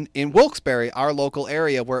one in Wilkes-Barre, our local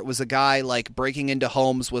area, where it was a guy like breaking into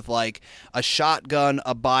homes with like a shotgun,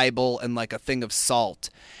 a Bible, and like a thing of salt.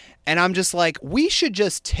 And I'm just like, we should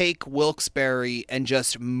just take Wilkes-Barre and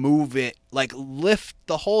just move it, like lift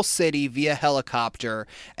the whole city via helicopter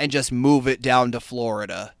and just move it down to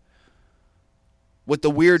Florida. With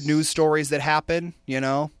the weird news stories that happen, you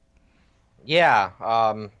know? Yeah.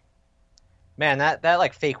 Man, that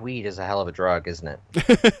like fake weed is a hell of a drug, isn't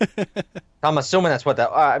it? I'm assuming that's what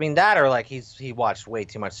that. I mean, that or like he watched way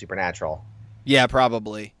too much Supernatural. Yeah,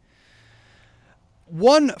 probably.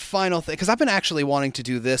 One final thing, because I've been actually wanting to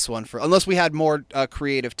do this one unless we had more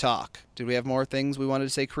creative talk. Did we have more things we wanted to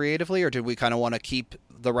say creatively, or did we kind of want to keep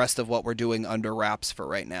the rest of what we're doing under wraps for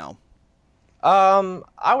right now?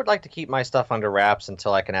 I would like to keep my stuff under wraps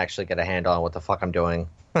until I can actually get a handle on what the fuck I'm doing.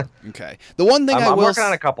 Okay. The one thing I'm working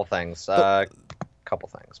on a couple things. But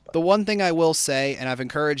the one thing I will say, and I've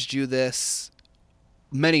encouraged you this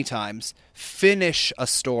many times, finish a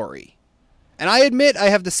story. And I admit I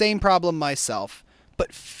have the same problem myself,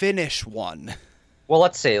 but finish one. Well,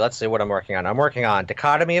 let's see what I'm working on. I'm working on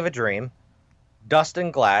Dichotomy of a Dream, Dust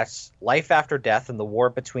and Glass, Life After Death and the War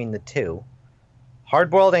Between the Two,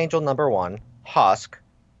 Hardboiled Angel #1, Husk.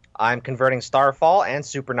 I'm converting Starfall and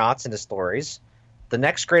Supernauts into stories. The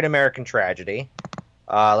Next Great American Tragedy.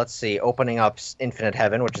 Let's see, opening up Infinite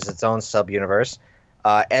Heaven, which is its own sub-universe.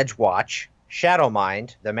 Edgewatch,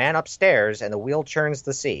 Shadowmind, The Man Upstairs, and The Wheel Churns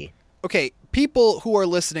the Sea. Okay, people who are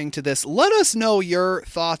listening to this, let us know your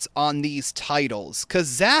thoughts on these titles, because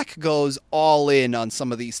Zach goes all in on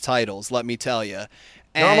some of these titles, let me tell you.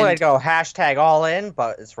 Normally I'd go hashtag all in,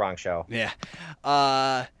 but it's wrong show. Yeah.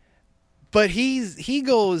 But he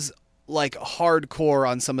goes like hardcore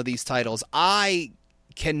on some of these titles. I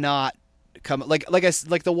cannot come like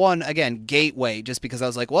the one again, Gateway, just because I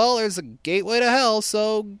was like, well, there's a gateway to hell,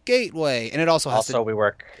 so Gateway, and it also we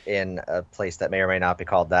work in a place that may or may not be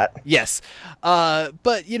called that. Yes,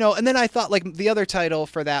 but and then I thought like the other title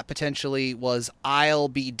for that potentially was I'll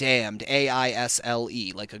Be Damned,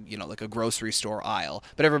 AISLE, like a grocery store aisle.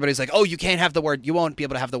 But everybody's like, oh, you won't be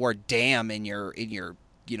able to have the word damn in your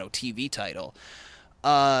TV title.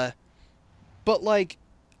 But like,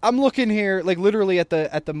 I'm looking here, like literally at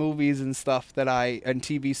the movies and stuff and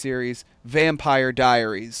TV series, Vampire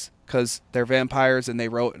Diaries, because they're vampires and they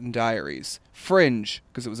wrote in diaries. Fringe,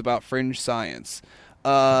 because it was about fringe science.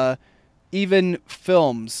 Even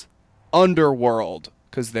films, Underworld,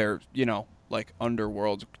 because they're, like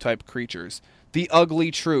underworld type creatures. The Ugly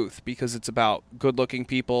Truth, because it's about good-looking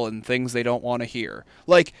people and things they don't want to hear.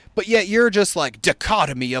 Like, but yet you're just like,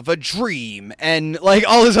 Dichotomy of a Dream, and like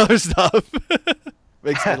all this other stuff.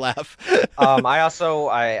 Makes me laugh. I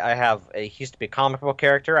used to be a comic book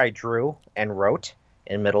character I drew and wrote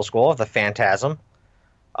in middle school, the Phantasm.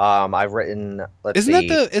 I've written.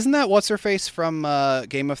 Isn't that what's her face from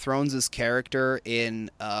Game of Thrones' character in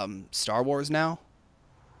Star Wars now?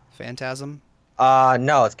 Phantasm.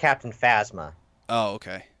 No, it's Captain Phasma. Oh,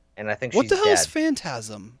 okay. And I think she's dead. What the hell is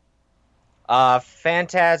Phantasm?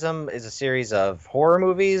 Phantasm is a series of horror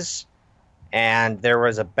movies. And there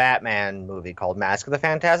was a Batman movie called Mask of the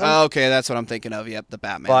Phantasm. Oh, okay, that's what I'm thinking of. Yep, the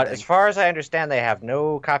Batman. But thing. As far as I understand, they have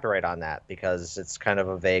no copyright on that because it's kind of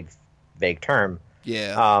a vague term.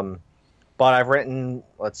 Yeah. But I've written,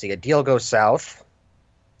 A Deal Goes South,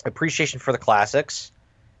 Appreciation for the Classics,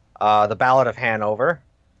 The Ballad of Hanover,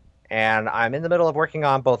 and I'm in the middle of working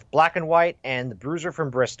on both Black and White and The Bruiser from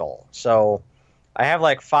Bristol. So I have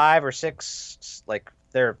like 5 or 6, like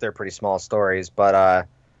they're pretty small stories, but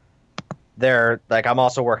they're like I'm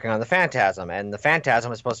also working on the Phantasm, and the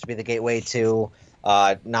Phantasm is supposed to be the gateway to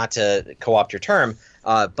not to co-opt your term,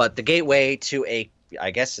 but the gateway to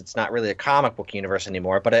I guess it's not really a comic book universe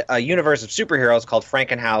anymore, but a universe of superheroes called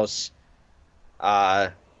Frankenhouse.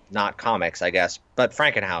 Not comics, I guess, but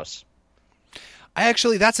Frankenhouse.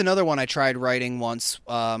 That's another one I tried writing once.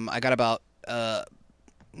 I got about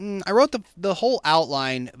I wrote the whole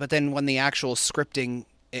outline, but then when the actual scripting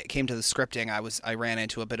it came to the scripting, I ran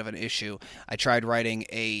into a bit of an issue. I tried writing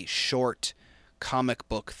a short comic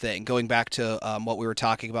book thing, going back to what we were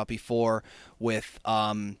talking about before with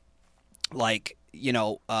like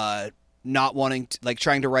not wanting to, like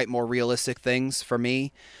trying to write more realistic things for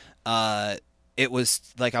me. It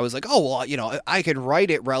was like I was like, oh well, I can write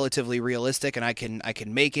it relatively realistic, and I can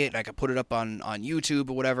make it, and I can put it up on YouTube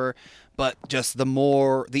or whatever. But just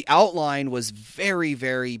the outline was very,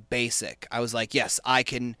 very basic. I was like, yes, I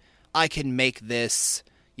can make this.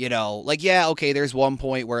 Like, yeah, okay, there's one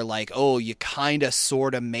point where like, oh, you kind of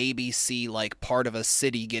sort of maybe see like part of a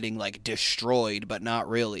city getting like destroyed, but not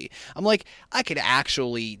really. I'm like, I could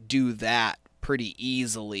actually do that pretty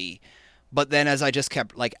easily. But then as I just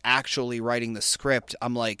kept like actually writing the script,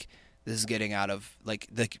 I'm like, this is getting out of like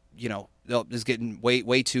this is getting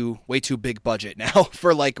way too big budget now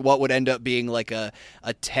for like what would end up being like a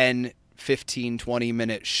 10, 15, 20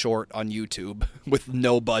 minute short on YouTube with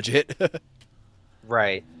no budget.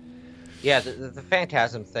 Right. Yeah, the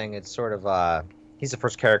Phantasm thing, it's sort of he's the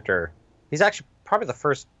first character. He's actually probably the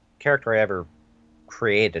first character I ever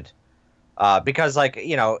created. Because, like,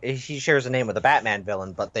 he shares a name with a Batman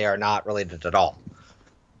villain, but they are not related at all.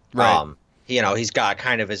 Right. He's got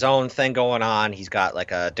kind of his own thing going on. He's got,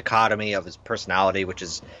 like, a dichotomy of his personality, which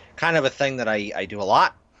is kind of a thing that I do a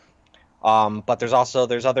lot. But there's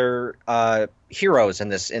other heroes in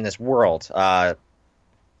this world.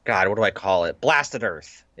 God, what do I call it? Blasted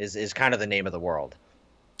Earth is kind of the name of the world.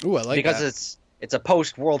 Ooh, I like that. Because it's a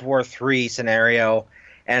post-World War III scenario,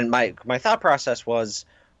 and my thought process was,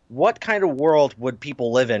 what kind of world would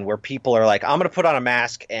people live in where people are like, I'm going to put on a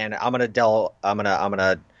mask and I'm going to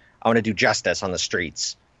do justice on the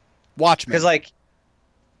streets? Watchmen. Because, like,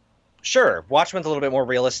 sure, Watchmen's a little bit more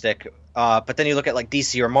realistic, but then you look at like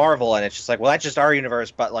DC or Marvel, and it's just like, well, that's just our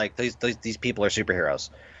universe, but like these people are superheroes.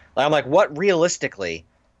 Like, I'm like, what realistically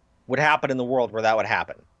would happen in the world where that would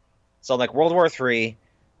happen? So, like, World War III,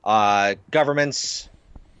 governments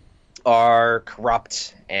are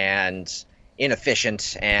corrupt and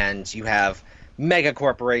inefficient, and you have mega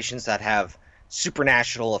corporations that have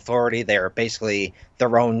supranational authority. They are basically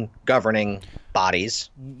their own governing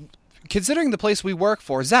bodies. Considering the place we work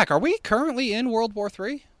for, Zach, are we currently in World War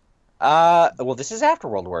III? Well, this is after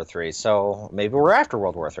World War III, so maybe we're after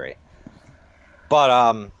World War III.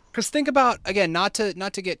 But because think about, again, not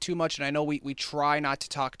to get too much, and I know we try not to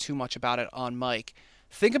talk too much about it on mic.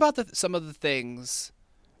 Think about some of the things.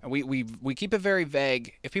 And we keep it very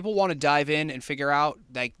vague. If people want to dive in and figure out,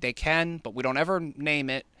 they can, but we don't ever name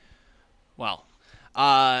it. Well,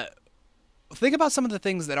 think about some of the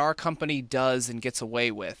things that our company does and gets away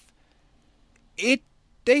with.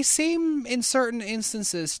 They seem, in certain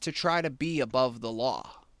instances, to try to be above the law.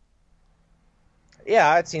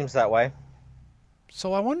 Yeah, it seems that way.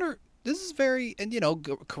 So I wonder, this is very, and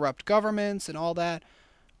corrupt governments and all that.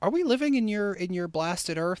 Are we living in your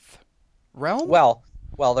blasted Earth realm?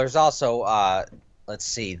 Well, there's also, let's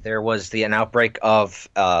see, there was an outbreak of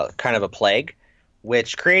kind of a plague,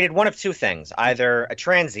 which created one of two things. Either a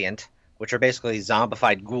transient, which are basically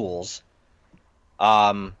zombified ghouls,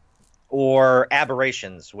 or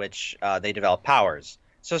aberrations, which they develop powers.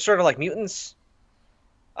 So sort of like mutants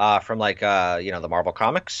from like, the Marvel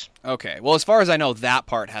comics. Okay. Well, as far as I know, that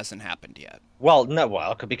part hasn't happened yet. Well, no,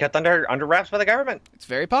 it could be kept under wraps by the government. It's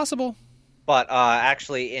very possible. But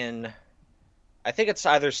actually I think it's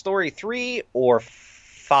either story 3 or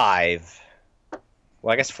 5.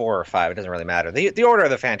 Well, I guess 4 or 5. It doesn't really matter. The order of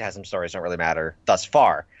the Phantasm stories don't really matter thus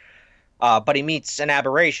far. But he meets an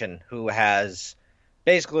aberration who has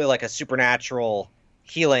basically like a supernatural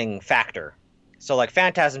healing factor. So like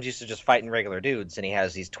Phantasms used to just fighting regular dudes, and he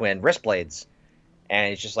has these twin wrist blades, and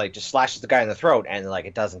he's just slashes the guy in the throat, and like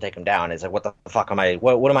it doesn't take him down. It's like, what the fuck am I?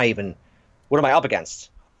 What am I up against?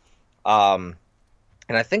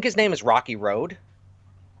 And I think his name is Rocky Road.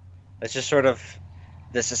 It's just sort of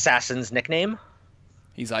this assassin's nickname.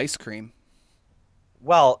 He's ice cream.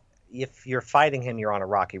 Well, if you're fighting him, you're on a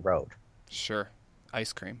rocky road. Sure.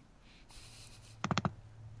 Ice cream.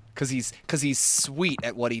 Because he's sweet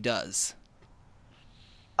at what he does.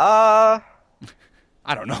 I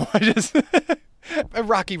don't know. I just... a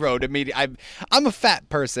rocky road. I'm a fat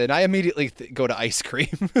person. I immediately go to ice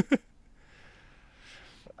cream.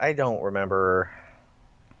 I don't remember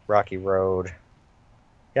Rocky Road.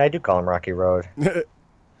 Yeah, I do call him Rocky Road.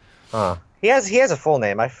 Huh. He has a full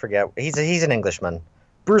name. I forget. He's an Englishman.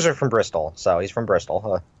 Bruiser from Bristol, so he's from Bristol.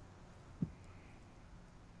 Huh.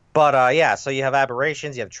 But yeah, so you have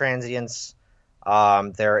aberrations, you have transients.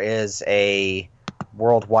 There is a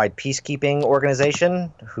worldwide peacekeeping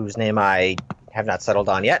organization whose name I have not settled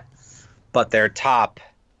on yet, but their top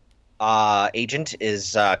agent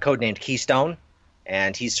is codenamed Keystone,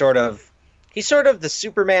 and he's sort of the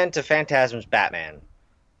Superman to Phantasm's Batman.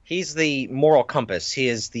 He's the moral compass. He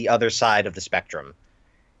is the other side of the spectrum.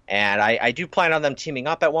 And I do plan on them teaming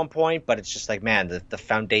up at one point, but it's just like, man, the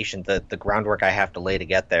foundation, the groundwork I have to lay to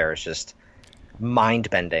get there is just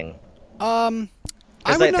mind-bending. I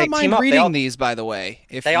would not mind reading these, by the way.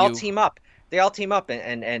 They all team up. They all team up,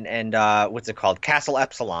 and what's it called? Castle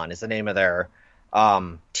Epsilon is the name of their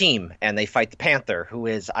team, and they fight the Panther, who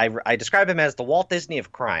is, I describe him as the Walt Disney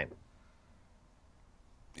of crime.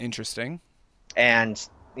 Interesting. And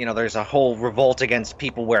there's a whole revolt against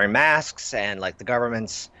people wearing masks, and like the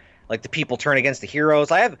government's, like the people turn against the heroes.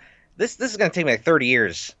 This is going to take me like 30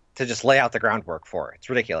 years to just lay out the groundwork for. It's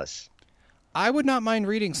ridiculous. I would not mind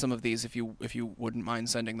reading some of these if you wouldn't mind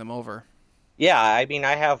sending them over. Yeah, I mean,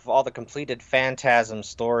 I have all the completed Phantasm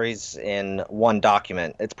stories in one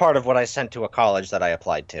document. It's part of what I sent to a college that I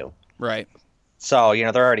applied to. Right. So,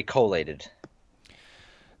 they're already collated.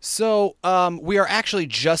 So, we are actually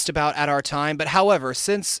just about at our time, but however,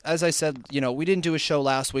 since, as I said, we didn't do a show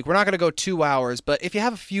last week, we're not going to go 2 hours, but if you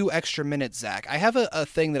have a few extra minutes, Zach, I have a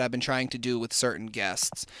thing that I've been trying to do with certain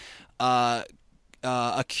guests, a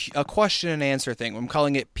question and answer thing. I'm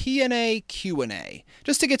calling it P&A Q&A,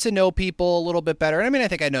 just to get to know people a little bit better. And I mean, I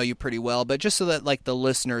think I know you pretty well, but just so that like the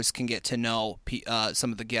listeners can get to know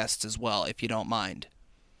some of the guests as well, if you don't mind.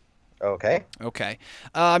 Okay.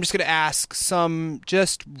 I'm just going to ask some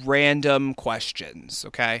just random questions,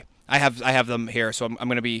 okay? I have them here, so I'm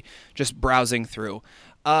going to be just browsing through.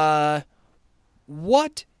 What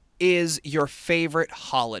is your favorite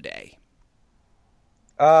holiday?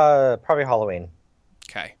 Probably Halloween.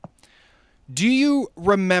 Okay. Do you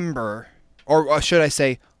remember, or should I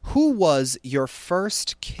say, who was your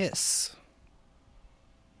first kiss?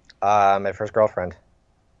 My first girlfriend.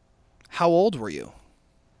 How old were you?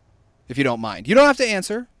 If you don't mind. You don't have to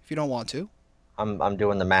answer if you don't want to. I'm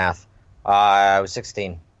doing the math. I was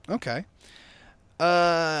 16. Okay.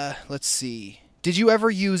 Let's see. Did you ever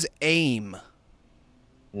use AIM?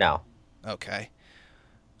 No. Okay.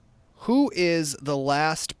 Who is the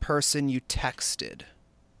last person you texted?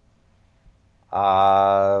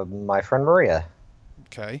 My friend Maria.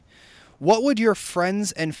 Okay. What would your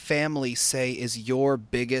friends and family say is your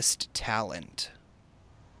biggest talent?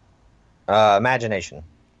 Imagination.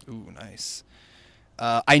 Ooh, nice.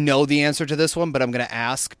 I know the answer to this one, but I'm going to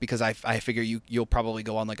ask because I figure you'll probably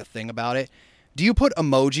go on like a thing about it. Do you put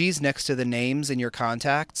emojis next to the names in your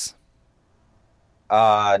contacts?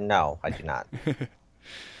 No, I do not.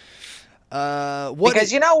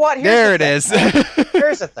 Because you know what? There it is.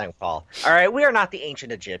 Here's the thing, Paul. All right, we are not the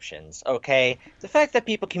ancient Egyptians, okay? The fact that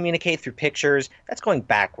people communicate through pictures, that's going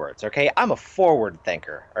backwards, okay? I'm a forward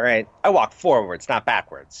thinker, all right? I walk forwards, not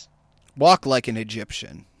backwards. Walk like an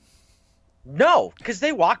Egyptian. No, because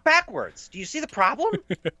they walk backwards. Do you see the problem?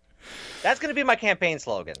 That's going to be my campaign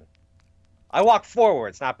slogan. I walk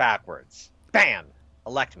forwards, not backwards. Bam!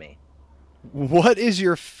 Elect me. What is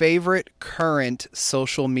your favorite current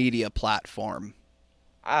social media platform?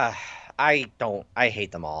 I hate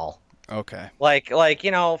them all. Okay. Like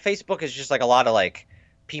Facebook is just like a lot of like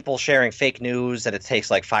people sharing fake news that it takes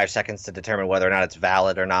like 5 seconds to determine whether or not it's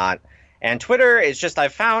valid or not. And Twitter is just,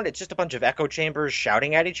 I've found it's just a bunch of echo chambers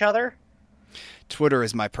shouting at each other. Twitter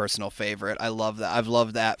is my personal favorite. I love that. I've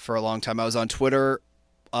loved that for a long time. I was on Twitter,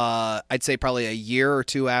 I'd say probably a year or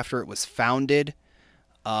two after it was founded.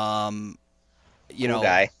 Cool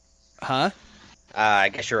guy. Huh? I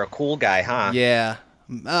guess you're a cool guy, huh? Yeah.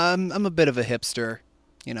 I'm a bit of a hipster,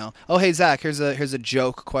 Oh, hey, Zach, here's a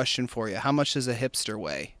joke question for you. How much does a hipster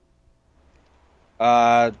weigh?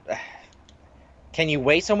 Can you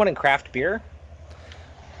weigh someone in craft beer?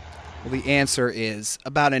 Well, the answer is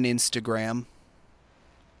about an Instagram.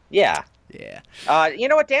 Yeah. Yeah. You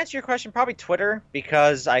know what? To answer your question, probably Twitter,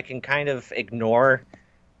 because I can kind of ignore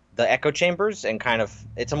the echo chambers and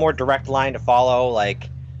it's a more direct line to follow, like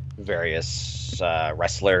various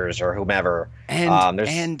wrestlers or whomever.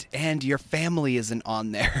 And your family isn't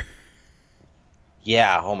on there.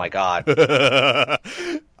 Yeah. Oh my God.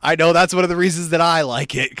 I know that's one of the reasons that I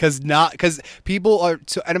like it, because people are.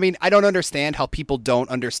 And I mean, I don't understand how people don't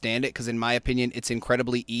understand it, because in my opinion, it's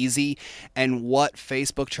incredibly easy. And what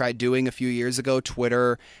Facebook tried doing a few years ago,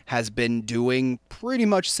 Twitter has been doing pretty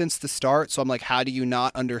much since the start. So I'm like, how do you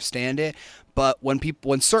not understand it? But when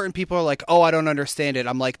certain people are like, oh, I don't understand it,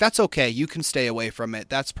 I'm like, that's okay. You can stay away from it.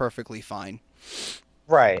 That's perfectly fine.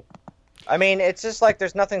 Right. I mean, it's just like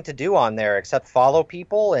there's nothing to do on there except follow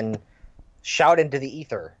people and shout into the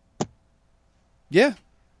ether. Yeah.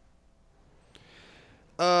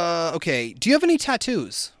 Okay. Do you have any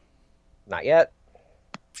tattoos? Not yet.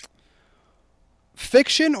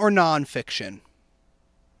 Fiction or nonfiction?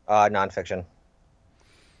 Nonfiction.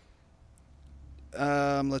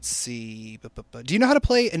 Let's see. Do you know how to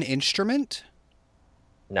play an instrument?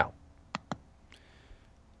 No.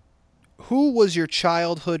 Who was your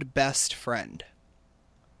childhood best friend?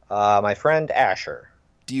 My friend Asher.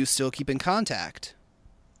 Do you still keep in contact?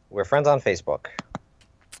 We're friends on Facebook.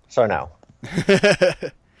 So no.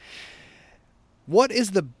 What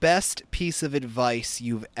is the best piece of advice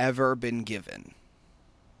you've ever been given?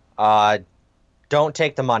 Don't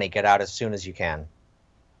take the money. Get out as soon as you can.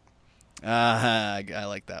 I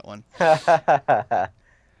like that one.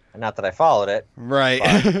 Not that I followed it.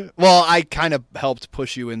 Right. Well, I kind of helped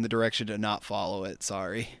push you in the direction to not follow it.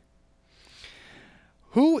 Sorry.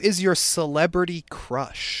 Who is your celebrity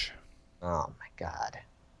crush? Oh, my God.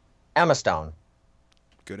 Emma Stone.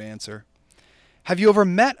 Good answer. Have you ever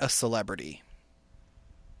met a celebrity?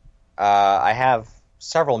 I have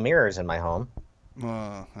several mirrors in my home.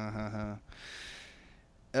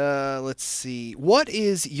 Let's see. What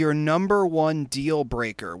is your number one deal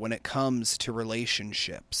breaker when it comes to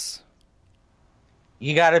relationships?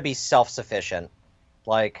 You got to be self-sufficient.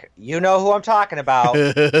 Like, you know who I'm talking about.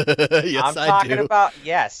 Yes, I do.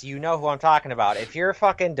 Yes, you know who I'm talking about. If you're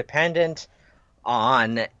fucking dependent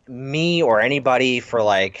on me or anybody for,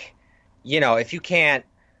 like, you know, if you don't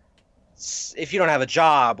have a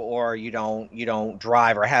job or you don't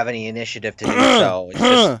drive or have any initiative to do so, it's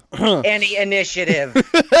just any initiative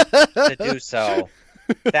to do so,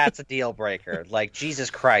 that's a deal breaker. Like, Jesus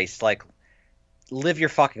Christ, like, live your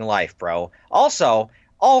fucking life, bro. Also,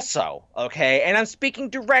 okay, and I'm speaking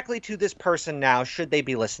directly to this person now, should they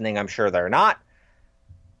be listening, I'm sure they're not.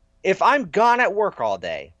 If I'm gone at work all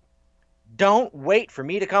day, don't wait for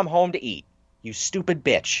me to come home to eat, you stupid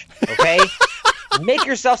bitch, okay? Make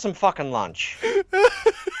yourself some fucking lunch.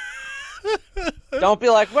 Don't be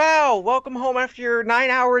like, wow, welcome home after your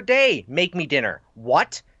 9-hour day. Make me dinner.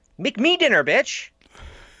 What? Make me dinner, bitch.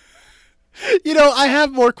 You know, I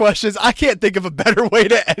have more questions. I can't think of a better way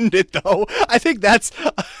to end it, though. I think that's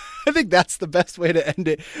the best way to end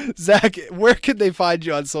it. Zach, where can they find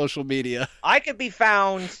you on social media? I could be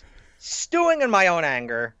found stewing in my own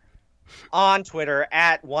anger on Twitter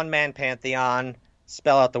at OneManPantheon.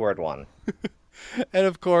 Spell out the word one. And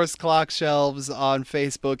of course, Clock Shelves on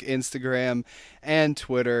Facebook, Instagram, and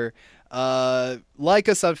Twitter. Like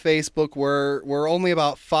us on Facebook. We're only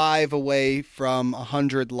about 5 away from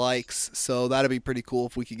 100 likes, so that'd be pretty cool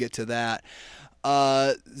if we could get to that.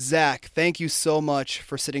 Zach, thank you so much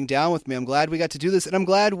for sitting down with me. I'm glad we got to do this, and I'm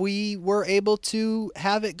glad we were able to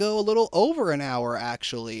have it go a little over an hour,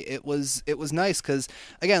 actually. It was nice because,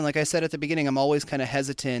 again, like I said at the beginning, I'm always kind of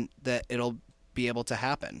hesitant that it'll be able to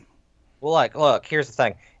happen. Well, like, look, here's the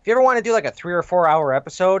thing. If you ever want to do like a 3 or 4 hour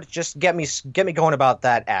episode, just get me going about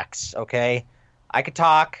that X, okay? I could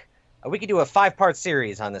talk. We could do a 5-part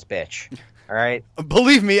series on this bitch. All right?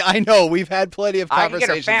 Believe me, I know. We've had plenty of conversations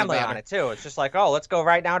I can get her family on it, too. It's just like, oh, let's go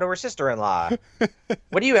right now to her sister-in-law.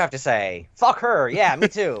 What do you have to say? Fuck her. Yeah, me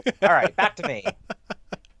too. All right, back to me.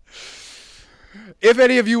 If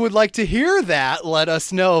any of you would like to hear that, let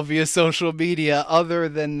us know via social media. Other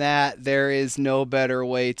than that, there is no better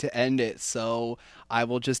way to end it. So I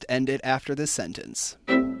will just end it after this sentence.